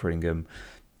Mark Fotheringham.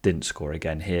 Didn't score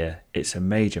again here. It's a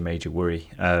major worry,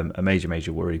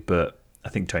 but I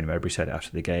think Tony Mowbray said it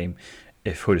after the game.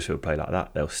 if Huddersfield play like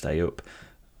that, they'll stay up.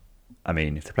 I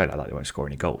mean, if they play like that, they won't score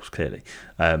any goals, clearly.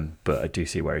 But I do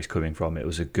see where he's coming from. It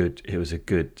was a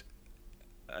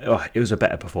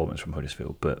better performance from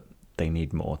Huddersfield, but they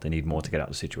need more. They need more to get out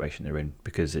of the situation they're in,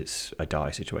 because it's a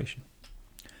dire situation.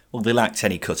 Well, they lacked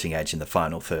any cutting edge in the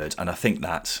final third, and I think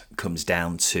that comes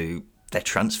down to their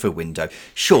transfer window.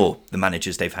 Sure, the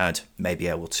managers they've had may be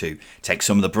able to take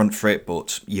some of the brunt for it,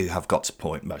 but you have got to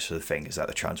point most of the fingers at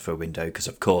the transfer window, because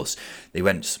of course they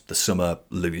went the summer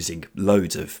losing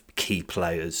loads of key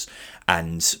players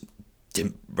and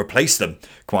didn't replace them,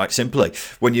 quite simply.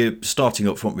 When you're starting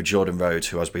up front with Jordan Rhodes,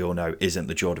 who, as we all know, isn't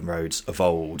the Jordan Rhodes of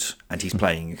old, and he's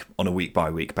playing on a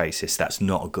week-by-week basis, that's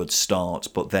not a good start.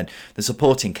 But then the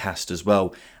supporting cast as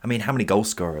well. I mean, how many goal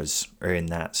scorers are in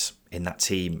that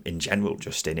team in general,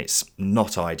 Justin? It's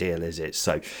not ideal, is it?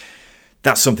 So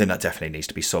that's something that definitely needs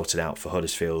to be sorted out for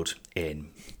Huddersfield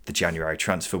in the January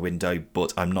transfer window,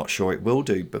 but I'm not sure it will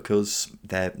do, because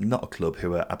they're not a club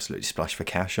who are absolutely splashed for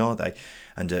cash, are they?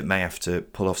 And may have to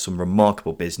pull off some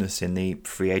remarkable business in the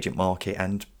free agent market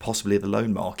and possibly the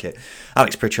loan market.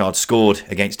 Alex Pritchard scored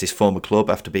against his former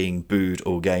club after being booed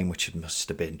all game, which must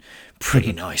have been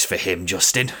pretty nice for him,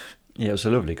 Justin. Yeah, it was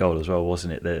a lovely goal as well,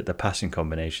 wasn't it? The passing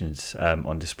combinations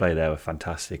on display there were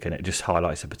fantastic, and it just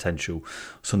highlights the potential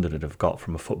Sunderland have got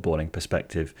from a footballing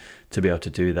perspective to be able to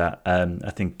do that.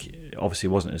 I think obviously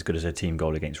it wasn't as good as their team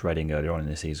goal against Reading earlier on in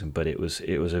the season, but it was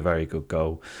a very good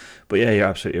goal. But yeah, you're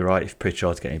absolutely right. If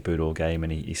Pritchard's getting booed all game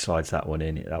and he slides that one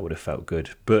in, that would have felt good.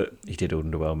 But he did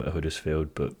underwhelm at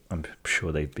Huddersfield, but I'm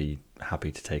sure they'd be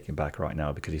happy to take him back right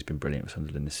now, because he's been brilliant for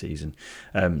Sunderland this season.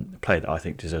 A player that I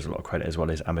think deserves a lot of credit as well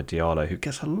is Amad Diallo, who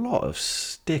gets a lot of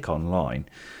stick online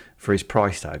for his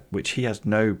price tag, which he has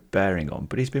no bearing on,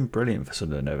 but he's been brilliant for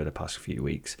Sunderland over the past few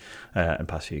weeks and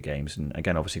past few games. And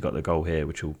again, obviously got the goal here,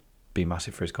 which will be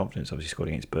massive for his confidence. Obviously scored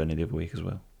against Burnley the other week as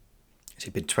well. Has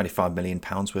it been £25 million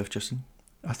worth, Justin?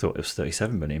 I thought it was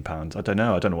 £37 million. I don't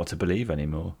know what to believe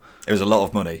anymore. It was a lot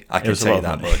of money, I can say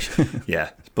that much.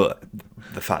 Yeah, but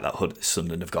the fact that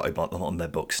Sunderland have got him on their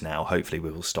books now, hopefully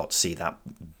we will start to see that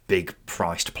big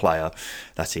priced player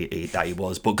that he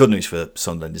was. But good news for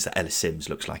Sunderland is that Ellis Sims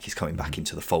looks like he's coming back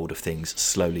into the fold of things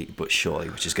slowly but surely,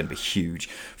 which is going to be huge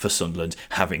for Sunderland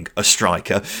having a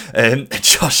striker.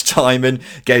 Josh Tymon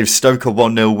gave Stoke a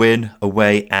 1-0 win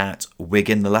away at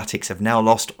Wigan. The Latics have now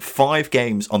lost 5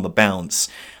 games on the bounce,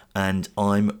 and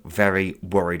I'm very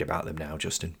worried about them now,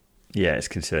 Justin. Yeah, it's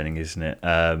concerning, isn't it?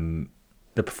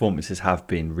 The performances have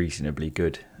been reasonably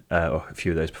good. Or a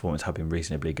few of those performances have been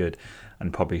reasonably good,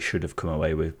 and probably should have come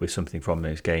away with something from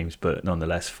those games. But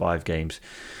nonetheless, 5 games,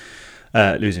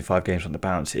 losing 5 games on the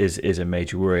bounce is a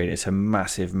major worry. It's a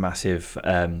massive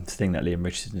thing that Liam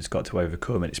Richardson has got to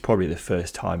overcome, and it's probably the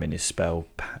first time in his spell.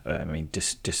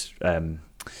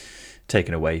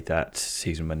 Taking away that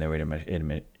season when they were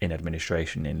in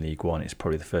administration in League One, it's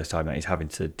probably the first time that he's having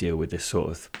to deal with this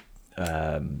sort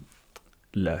of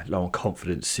low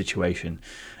confidence situation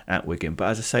at Wigan. But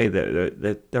as I say,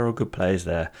 there are good players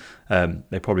there.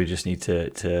 They probably just need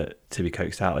to be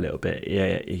coaxed out a little bit.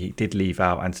 Yeah, he did leave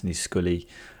out Anthony Scully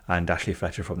and Ashley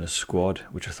Fletcher from the squad,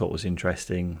 which I thought was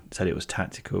interesting. Said it was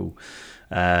tactical.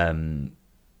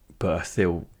 But I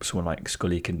feel someone like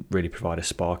Scully can really provide a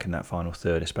spark in that final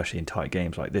third, especially in tight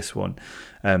games like this one,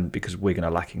 because Wigan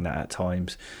are lacking that at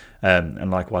times. And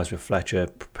likewise with Fletcher,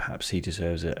 perhaps he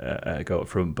deserves a go up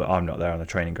front, but I'm not there on the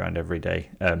training ground every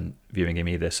day viewing him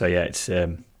either. So yeah, it's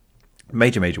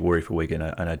major worry for Wigan,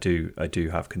 and I do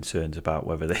have concerns about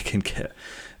whether they can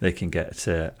get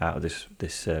out of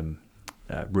this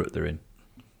rut they're in.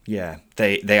 Yeah,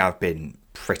 they have been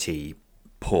pretty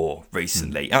poor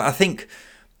recently. I think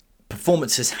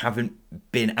performances haven't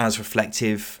been as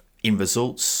reflective in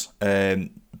results,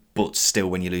 but still,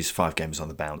 when you lose 5 games on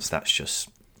the bounce, that's just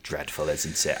dreadful,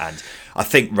 isn't it? And I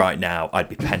think right now I'd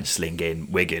be penciling in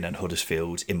Wigan and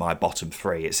Huddersfield in my bottom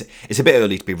 3. It's a bit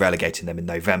early to be relegating them in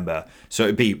November, so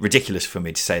it'd be ridiculous for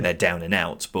me to say they're down and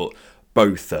out, but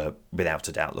both are without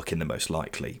a doubt looking the most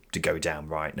likely to go down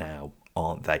right now,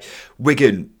 aren't they?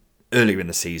 Wigan earlier in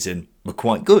the season were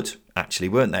quite good, actually,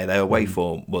 weren't they? Their away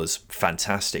form was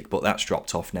fantastic, but that's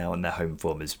dropped off now, and their home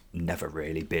form has never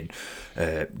really been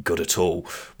good at all.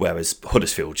 Whereas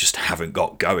Huddersfield just haven't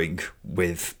got going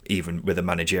even with a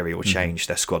managerial change.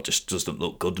 Their squad just doesn't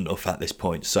look good enough at this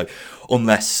point. So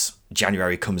unless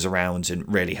January comes around and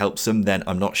really helps them, then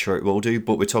I'm not sure it will do.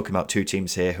 But we're talking about 2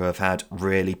 teams here who have had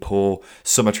really poor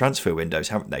summer transfer windows,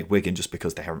 haven't they? Wigan, just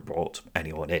because they haven't brought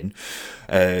anyone in,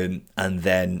 and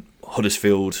then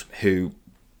Huddersfield, who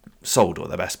sold all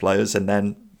their best players and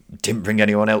then didn't bring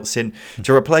anyone else in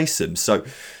to replace them. So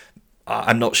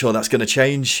I'm not sure that's going to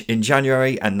change in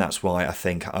January, and that's why I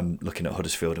think I'm looking at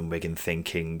Huddersfield and Wigan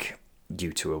thinking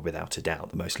you two are without a doubt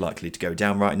the most likely to go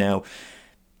down right now.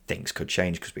 Things could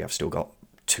change because we have still got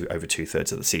over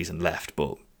 2/3 of the season left,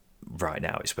 but right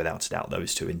now it's without a doubt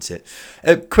those two, isn't it?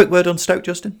 A quick word on Stoke,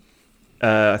 Justin?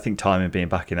 I think Tymon being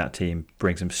back in that team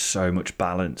brings him so much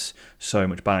balance. I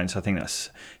think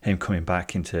that's him coming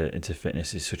back into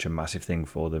fitness is such a massive thing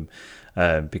for them,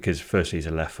 because firstly he's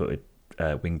a left-footed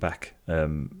wing back,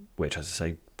 which, as I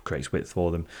say, creates width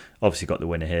for them. Obviously got the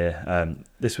winner here.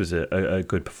 This was a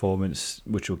good performance,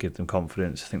 which will give them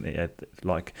confidence. I think they had,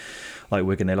 like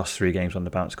Wigan, they lost 3 games on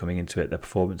the bounce coming into it. Their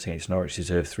performance against Norwich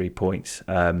deserved 3 points,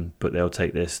 but they'll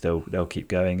take this. They'll keep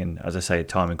going, and as I say,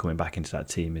 Tymon coming back into that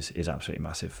team is absolutely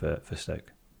massive for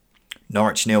Stoke.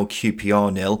 Norwich 0,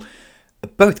 QPR 0.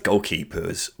 Both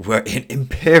goalkeepers were in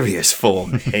imperious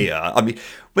form here. I mean,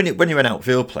 when you're an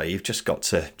outfield player, you've just got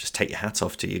to just take your hat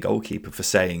off to your goalkeeper for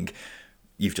saying,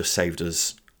 you've just saved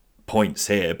us points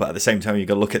here, but at the same time you've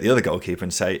got to look at the other goalkeeper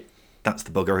and say, that's the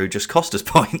bugger who just cost us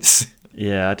points.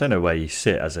 Yeah, I don't know where you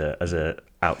sit as a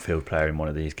outfield player in one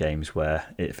of these games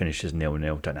where it finishes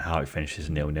 0-0. Don't know how it finishes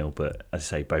 0-0, but as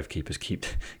I say, both keepers keep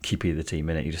either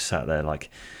team in it. You just sat there like,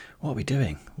 what are we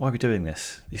doing? Why are we doing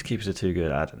this? These keepers are too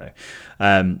good. I don't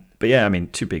know. But yeah, I mean,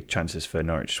 2 big chances for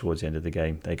Norwich towards the end of the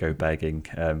game. They go begging.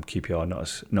 QPR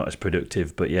not as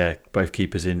productive, but yeah, both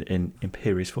keepers in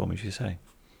imperious form, as you say.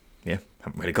 Yeah,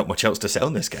 haven't really got much else to say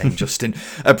on this game, Justin.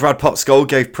 Brad Potts' goal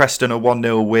gave Preston a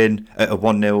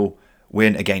 1-0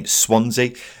 win against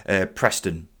Swansea.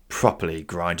 Preston properly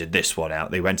grinded this one out.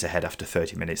 They went ahead after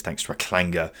 30 minutes thanks to a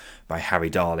clanger by Harry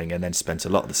Darling, and then spent a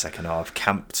lot of the second half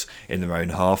camped in their own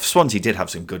half. Swansea did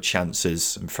have some good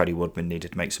chances, and Freddie Woodman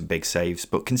needed to make some big saves,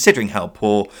 but considering how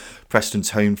poor Preston's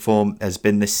home form has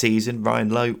been this season, Ryan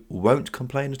Lowe won't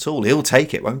complain at all. He'll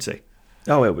take it, won't he?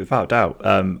 Oh, well, without doubt.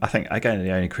 I think, again,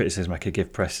 the only criticism I could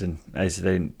give Preston is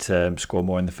they didn't score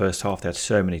more in the first half. They had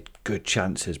so many good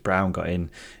chances. Brown got in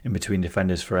between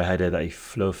defenders for a header that he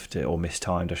fluffed it, or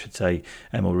mistimed, I should say.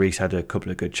 Emil Rees had a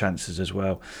couple of good chances as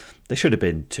well. They should have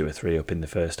been 2 or 3 up in the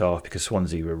first half because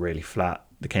Swansea were really flat.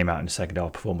 They came out in the second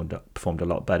half, performed a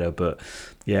lot better. But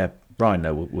yeah, Ryan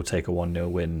though will take a 1-0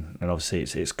 win, and obviously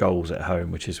it's goals at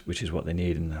home, which is what they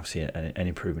need, and obviously an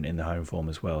improvement in the home form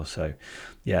as well. So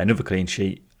yeah, another clean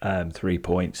sheet, 3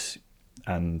 points,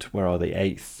 and where are they?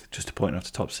 8th, just a point off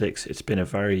the top 6. It's been a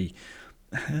very,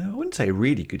 I wouldn't say a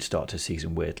really good start to the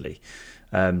season, weirdly,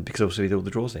 because obviously with all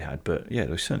the draws they had, but yeah,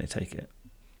 they'll certainly take it.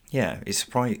 Yeah, it's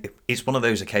one of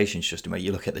those occasions, just where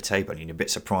you look at the table and you're a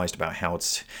bit surprised about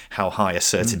how high a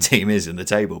certain team is in the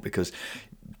table, because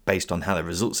based on how their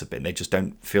results have been, they just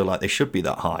don't feel like they should be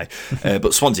that high.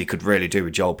 But Swansea could really do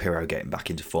with Joel Pirro getting back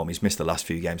into form. He's missed the last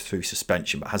few games through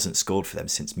suspension, but hasn't scored for them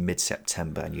since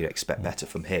mid-September, and you'd expect better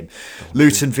from him.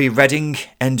 Luton v Reading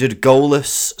ended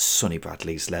goalless. Sonny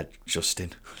Bradley's led,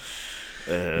 Justin.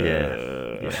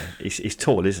 Yeah. He's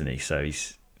tall, isn't he? So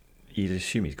you'd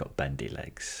assume he's got bendy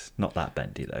legs. Not that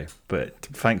bendy though, but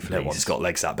thankfully no one's got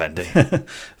legs that bendy.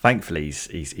 Thankfully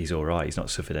he's all right. He's not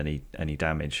suffered any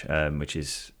damage, which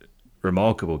is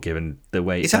remarkable given the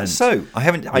way. Is that so?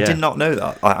 I did not know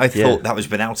that. I thought that was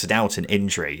without a doubt an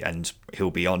injury, and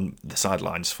he'll be on the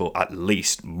sidelines for at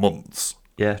least months.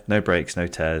 Yeah, no breaks, no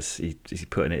tears. He's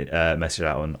putting a message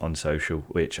out on social,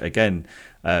 which again,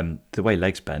 the way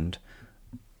legs bend,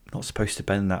 not supposed to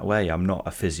bend that way. I'm not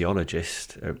a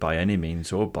physiologist by any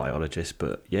means or biologist,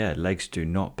 but yeah, legs do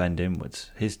not bend inwards.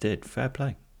 His did. Fair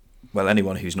play. Well,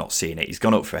 anyone who's not seen it, he's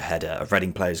gone up for a header. A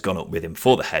Reading player's gone up with him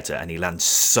for the header, and he lands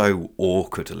so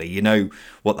awkwardly. You know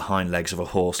what the hind legs of a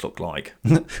horse look like?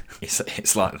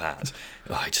 It's like that.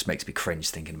 Oh, it just makes me cringe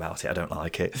thinking about it. I don't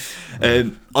like it.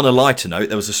 On a lighter note,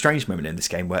 there was a strange moment in this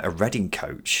game where a Reading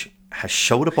coach has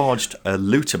shoulder barged a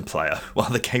Luton player while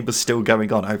the game was still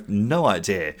going on. I have no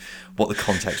idea what the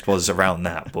context was around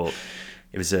that, but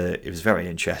it was very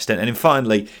interesting. And then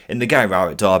finally, in the Gary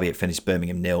Rowett derby, it finished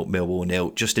Birmingham 0, Millwall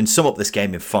 0. Justin, sum up this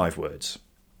game in 5 words.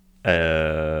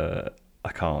 I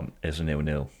can't. It's a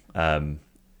 0-0.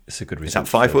 It's a good result.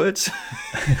 Is that 5 words?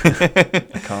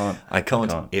 I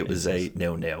can't. It was a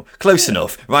 0-0. Close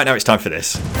enough. Right now it's time for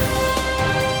this.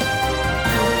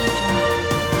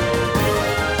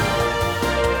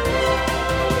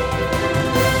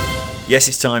 Yes,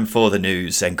 it's time for the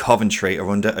news, and Coventry are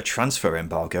under a transfer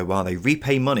embargo while they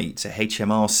repay money to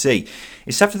HMRC.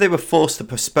 It's after they were forced to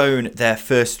postpone their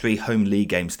first 3 home league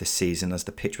games this season as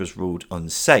the pitch was ruled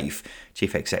unsafe.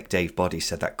 Chief Exec Dave Boddy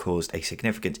said that caused a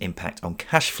significant impact on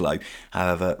cash flow.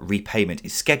 However, repayment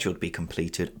is scheduled to be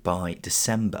completed by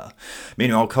December.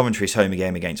 Meanwhile, Coventry's home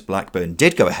game against Blackburn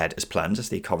did go ahead as planned as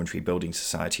the Coventry Building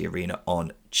Society Arena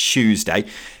on Tuesday.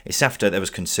 It's after there was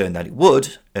concern that it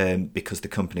would, because the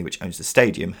company which owns the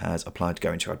stadium has applied to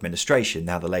go into administration.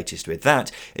 Now the latest with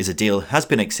that is a deal has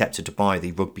been accepted by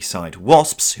the rugby side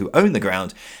Wasps, who own the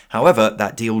ground. However,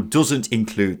 that deal doesn't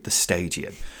include the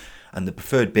stadium. And the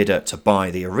preferred bidder to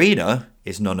buy the arena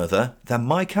is none other than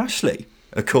Mike Ashley,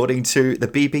 according to the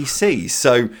BBC.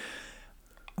 So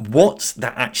what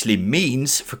that actually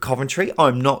means for Coventry,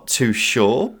 I'm not too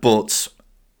sure, but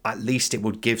at least it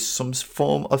would give some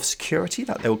form of security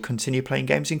that they'll continue playing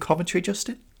games in Coventry,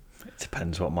 Justin. It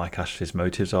depends what Mike Ashley's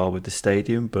motives are with the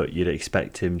stadium, but you'd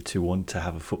expect him to want to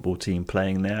have a football team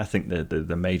playing there. I think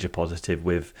the major positive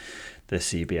with the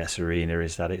CBS Arena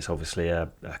is that it's obviously a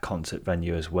concert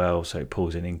venue as well, so it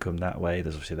pulls in income that way.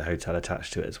 There's obviously the hotel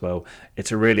attached to it as well.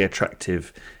 It's a really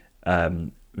attractive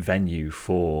venue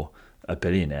for a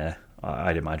billionaire,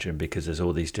 I'd imagine, because there's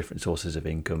all these different sources of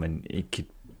income and he could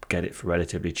get it for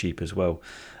relatively cheap as well.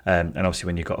 And obviously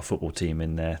when you've got a football team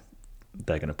in there,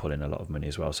 they're going to pull in a lot of money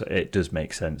as well. So it does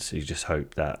make sense. You just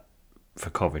hope that for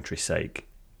Coventry's sake,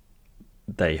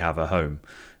 they have a home,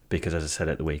 because as I said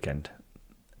at the weekend,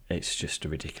 it's just a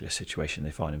ridiculous situation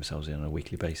they find themselves in on a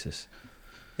weekly basis.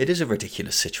 It is a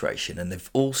ridiculous situation, and they've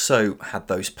also had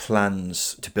those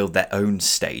plans to build their own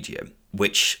stadium,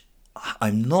 which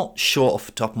I'm not sure off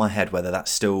the top of my head whether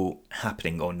that's still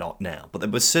happening or not now. But there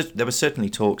were certainly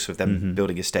talks of them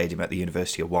building a stadium at the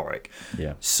University of Warwick.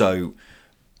 Yeah. So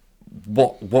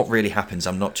what really happens,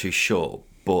 I'm not too sure.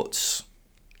 But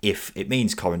if it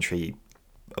means Coventry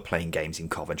are playing games in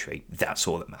Coventry, that's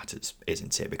all that matters,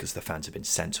 isn't it? Because the fans have been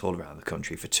sent all around the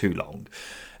country for too long,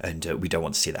 and we don't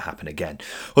want to see that happen again.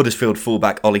 Huddersfield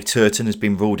fullback Ollie Turton has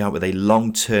been ruled out with a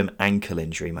long-term ankle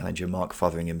injury. Manager Mark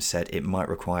Fotheringham said it might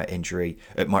require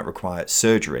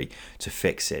surgery to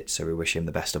fix it, so we wish him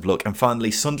the best of luck. And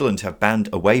finally, Sunderland have banned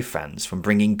away fans from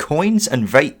bringing coins and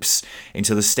vapes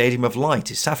into the Stadium of Light.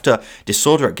 It's after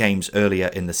disorder at games earlier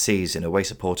in the season. Away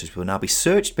supporters will now be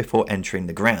searched before entering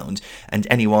the ground, and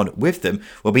anyone with them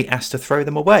will be asked to throw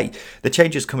them away. The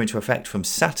changes come into effect from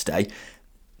Saturday.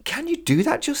 Can you do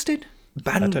that, Justin?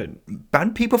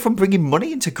 Ban people from bringing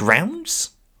money into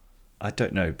grounds? I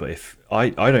don't know, but if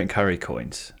I don't carry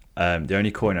coins. The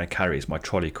only coin I carry is my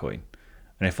trolley coin.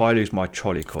 And if I lose my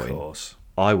trolley coin,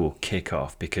 I will kick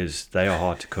off, because they are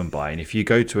hard to come by. And if you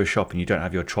go to a shop and you don't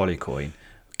have your trolley coin,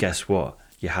 guess what?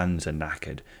 Your hands are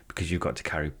knackered, because you've got to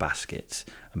carry baskets,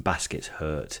 and baskets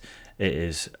hurt. It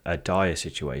is a dire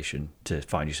situation to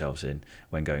find yourselves in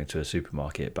when going to a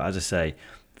supermarket. But as I say,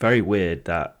 very weird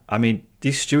that, I mean,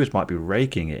 these stewards might be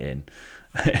raking it in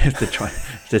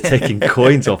if they're taking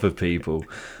coins off of people.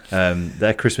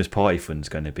 Their Christmas party fund's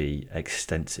going to be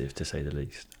extensive, to say the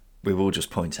least. We will just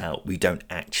point out, we don't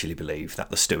actually believe that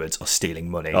the stewards are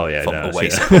stealing money from away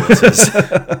yeah.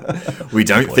 supporters. We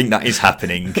don't think that is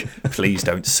happening. Please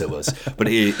don't sue us. But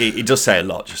it does say a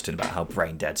lot, Justin, about how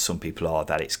brain dead some people are,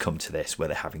 that it's come to this, where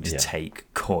they're having to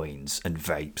take coins and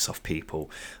vapes off people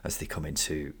as they come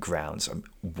into grounds.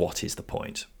 What is the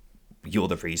point? You're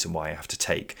the reason why I have to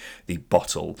take the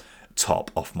bottle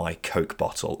top off my Coke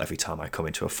bottle every time I come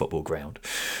into a football ground.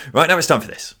 Right, now it's time for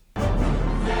this.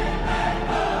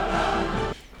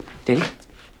 Did he?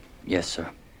 Yes, sir.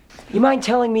 You mind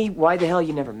telling me why the hell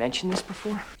you never mentioned this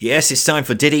before? Yes, it's time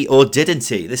for Did He or Didn't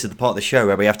He? This is the part of the show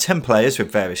where we have 10 players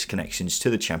with various connections to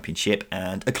the Championship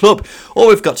and a club. All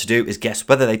we've got to do is guess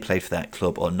whether they played for that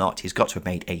club or not. He's got to have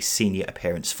made a senior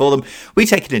appearance for them. We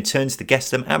take it in turns to guess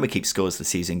them, and we keep scores as the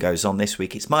season goes on. This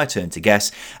week it's my turn to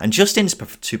guess, and Justin's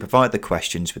to provide the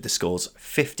questions with the scores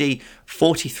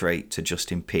 50-43 to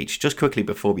Justin Peach. Just quickly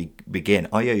before we begin,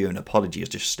 I owe you an apology,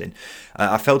 Justin.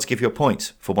 I failed to give you a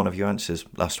point for one of your answers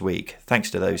last week. Thanks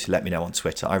to those who let me know on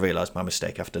Twitter. I realised my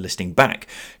mistake after listening back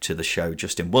to the show.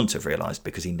 Justin wouldn't have realised,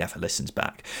 because he never listens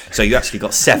back. So you actually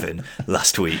got 7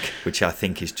 last week, which I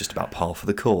think is just about par for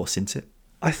the course, isn't it?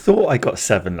 I thought I got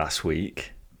 7 last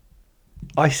week.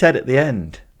 I said at the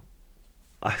end,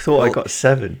 I thought I got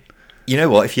 7. You know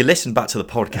what? If you listen back to the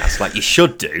podcast like you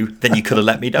should do, then you could have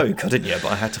let me know, couldn't you?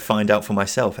 But I had to find out for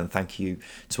myself, and thank you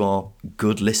to our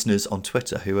good listeners on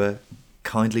Twitter who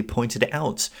kindly pointed it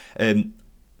out.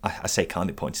 I say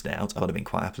kindly pointed it out. I would have been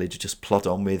quite happily to just plod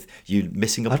on with you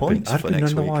missing a point for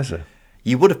next week. Wiser.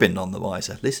 You would have been none the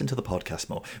wiser. Listen to the podcast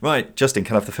more. Right, Justin,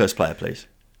 can I have the first player, please?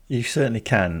 You certainly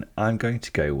can. I'm going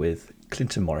to go with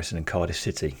Clinton Morrison in Cardiff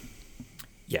City.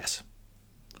 Yes.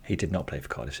 He did not play for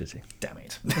Cardiff City. Damn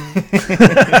it.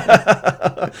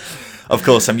 Of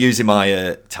course, I'm using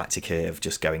my tactic here of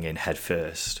just going in head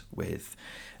first with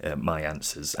my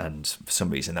answers, and for some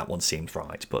reason that one seemed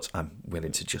right, but I'm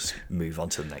willing to just move on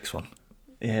to the next one.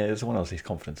 Yeah, there's one I was least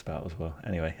confident about as well.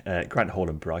 Anyway, Grant Hall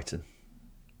and Brighton.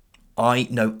 I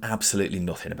know absolutely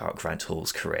nothing about Grant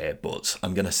Hall's career, but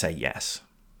I'm going to say yes.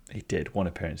 He did one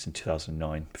appearance in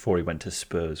 2009 before he went to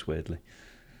Spurs, weirdly.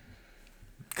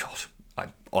 God,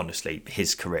 honestly,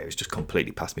 his career has just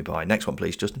completely passed me by. Next one,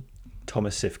 please, Justin.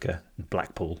 Thomas Sivka and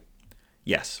Blackpool.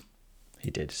 Yes. He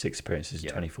did 6 appearances in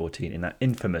 2014 in that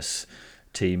infamous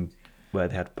team where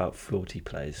they had about 40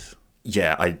 players.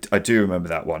 Yeah, I do remember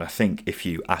that one. I think if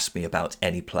you asked me about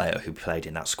any player who played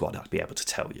in that squad, I'd be able to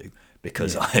tell you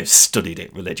because I've studied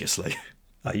it religiously.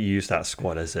 I use that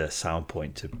squad as a sound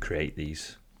point to create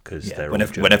these because they're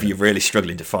whenever you're really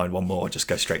struggling to find one more, just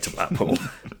go straight to Blackpool.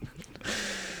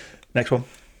 Next one.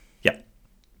 Yeah.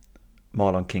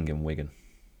 Marlon King and Wigan.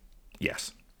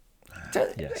 Yes.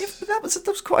 Yes. That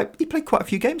was quite. He played quite a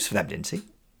few games for them, didn't he?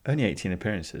 Only 18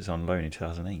 appearances on loan in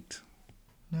 2008.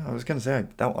 No, I was going to say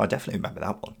I definitely remember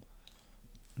that one.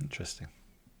 Interesting.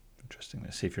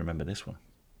 Let's see if you remember this one.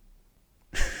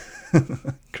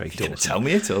 Craig You're Dawson. going to tell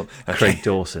me it or Craig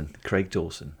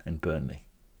Dawson and Burnley.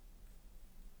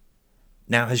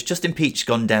 Now, has Justin Peach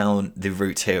gone down the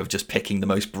route here of just picking the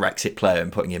most Brexit player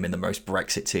and putting him in the most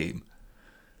Brexit team?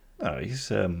 No,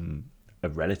 he's a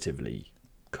relatively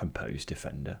composed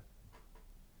defender.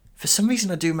 For some reason,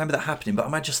 I do remember that happening, but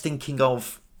am I just thinking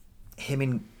of him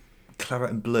in Claret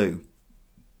and Blue?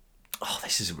 Oh,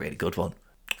 this is a really good one.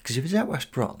 Because he was at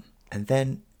West Brom, and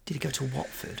then did he go to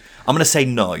Watford? I'm going to say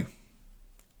no.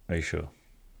 Are you sure?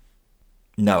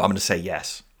 No, I'm going to say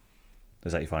yes.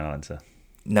 Is that your final answer?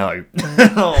 No.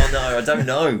 Oh, no, I don't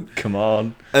know. Come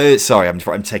on. Sorry,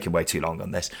 I'm taking way too long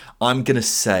on this. I'm going to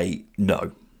say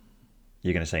no.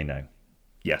 You're going to say no?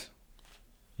 Yes.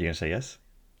 You're going to say yes?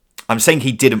 I'm saying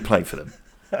he didn't play for them.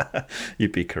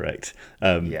 You'd be correct.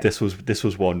 This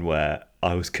was one where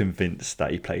I was convinced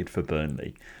that he played for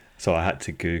Burnley, so I had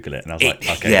to Google it, and I was like,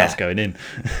 okay, that's going in.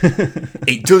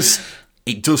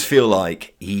 It does feel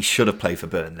like he should have played for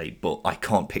Burnley, but I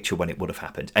can't picture when it would have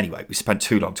happened. Anyway, we spent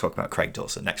too long talking about Craig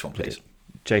Dawson. Next one, please.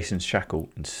 Jason Shackle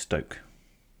and Stoke.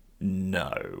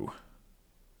 No.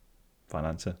 Final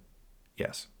answer?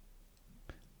 Yes.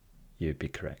 You'd be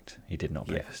correct. He did not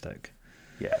play for Stoke.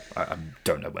 Yeah, I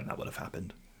don't know when that would have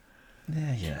happened.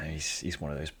 Yeah, he's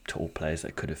one of those tall players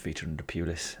that could have featured under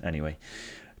Pulis. Anyway,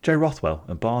 Joe Rothwell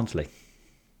and Barnsley.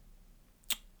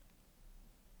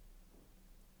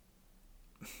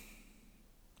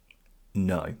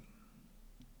 No.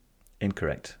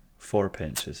 Incorrect. 4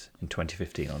 appearances in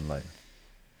 2015 on loan.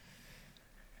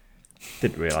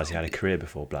 Didn't realise he had a career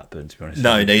before Blackburn, to be honest.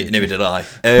 No, neither did I.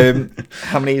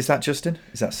 How many is that, Justin?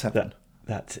 Is that 7?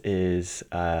 That is...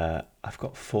 I've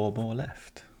got 4 more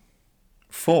left.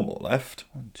 4 more left?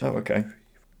 1, 2, okay. 3,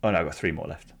 oh, no, I've got 3 more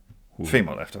left. Ooh. 3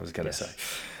 more left, I was going to say.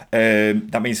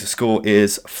 That means the score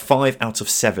is 5 out of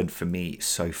 7 for me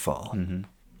so far. Mm-hmm.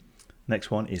 Next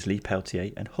one is Lee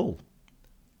Peltier and Hull.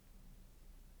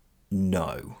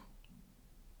 No.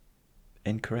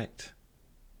 Incorrect.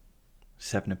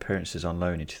 7 appearances on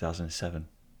loan in 2007.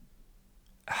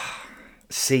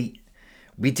 See,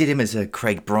 we did him as a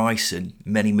Craig Bryson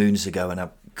many moons ago, and I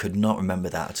could not remember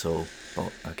that at all.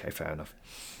 But okay, fair enough.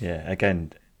 Yeah,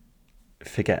 again,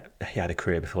 forget he had a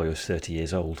career before he was 30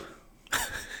 years old,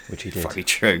 which he did. Very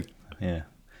true. Yeah.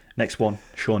 Next one,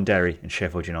 Sean Derry and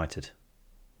Sheffield United.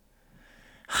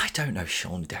 I don't know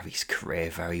Sean Derry's career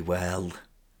very well.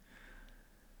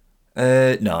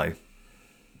 No.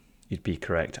 You'd be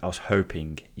correct. I was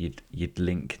hoping you'd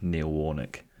link Neil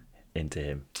Warnock into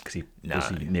him because he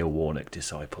was a Neil Warnock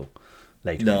disciple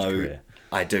later in his career.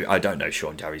 I don't know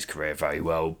Sean Derry's career very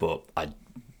well, but I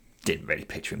didn't really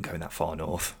picture him going that far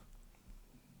north.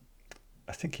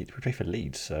 I think he would play for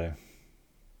Leeds, so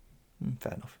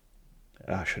fair enough.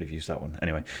 I should have used that one.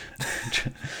 Anyway,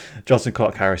 Johnson,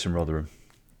 Clark, Harris and Rotherham.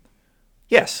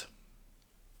 Yes.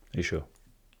 Are you sure?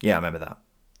 Yeah, I remember that.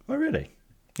 Oh, really?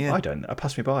 Yeah. I don't. That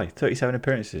passed me by. 37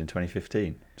 appearances in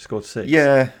 2015. Scored 6.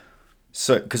 Yeah.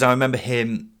 So, because I remember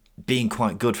him being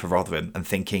quite good for Rotherham and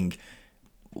thinking,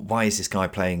 why is this guy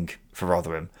playing for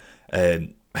Rotherham?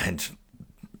 And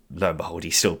lo and behold,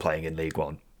 he's still playing in League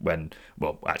One. When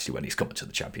he's come into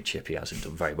the Championship, he hasn't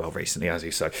done very well recently, has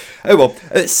he? So,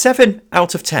 7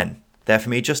 out of 10 there for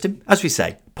me, Justin. As we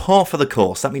say, par for the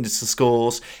course. That means the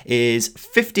scores is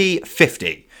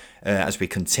 50-50 as we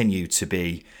continue to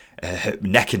be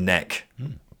neck and neck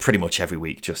pretty much every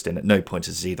week, Justin. At no point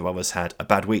has either of us had a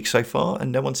bad week so far,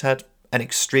 and no one's had an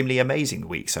extremely amazing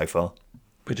week so far.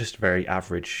 We're just very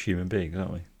average human beings,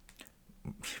 aren't we?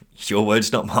 Your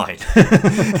words, not mine.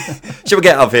 Shall we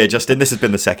get out of here, Justin? This has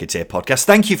been the Second Tier Podcast.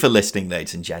 Thank you for listening,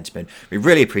 ladies and gentlemen. We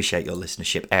really appreciate your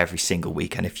listenership every single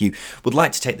week. And if you would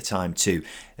like to take the time to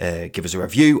give us a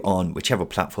review on whichever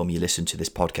platform you listen to this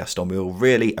podcast on, we'll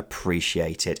really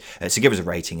appreciate it. So give us a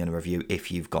rating and a review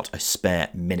if you've got a spare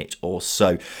minute or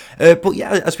so. But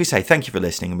yeah, as we say, thank you for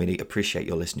listening and really appreciate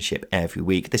your listenership every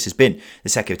week. This has been the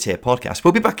Second Tier Podcast.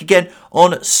 We'll be back again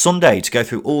on Sunday to go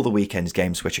through all the weekend's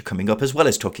games which are coming up, as well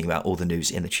as talking about all the news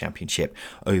in the Championship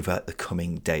over the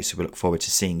coming days. So we look forward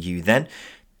to seeing you then.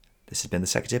 This has been the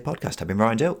Second Tier Podcast. I've been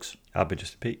Ryan Dilks. I've been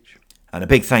Just a Peach. And a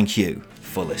big thank you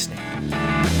for listening.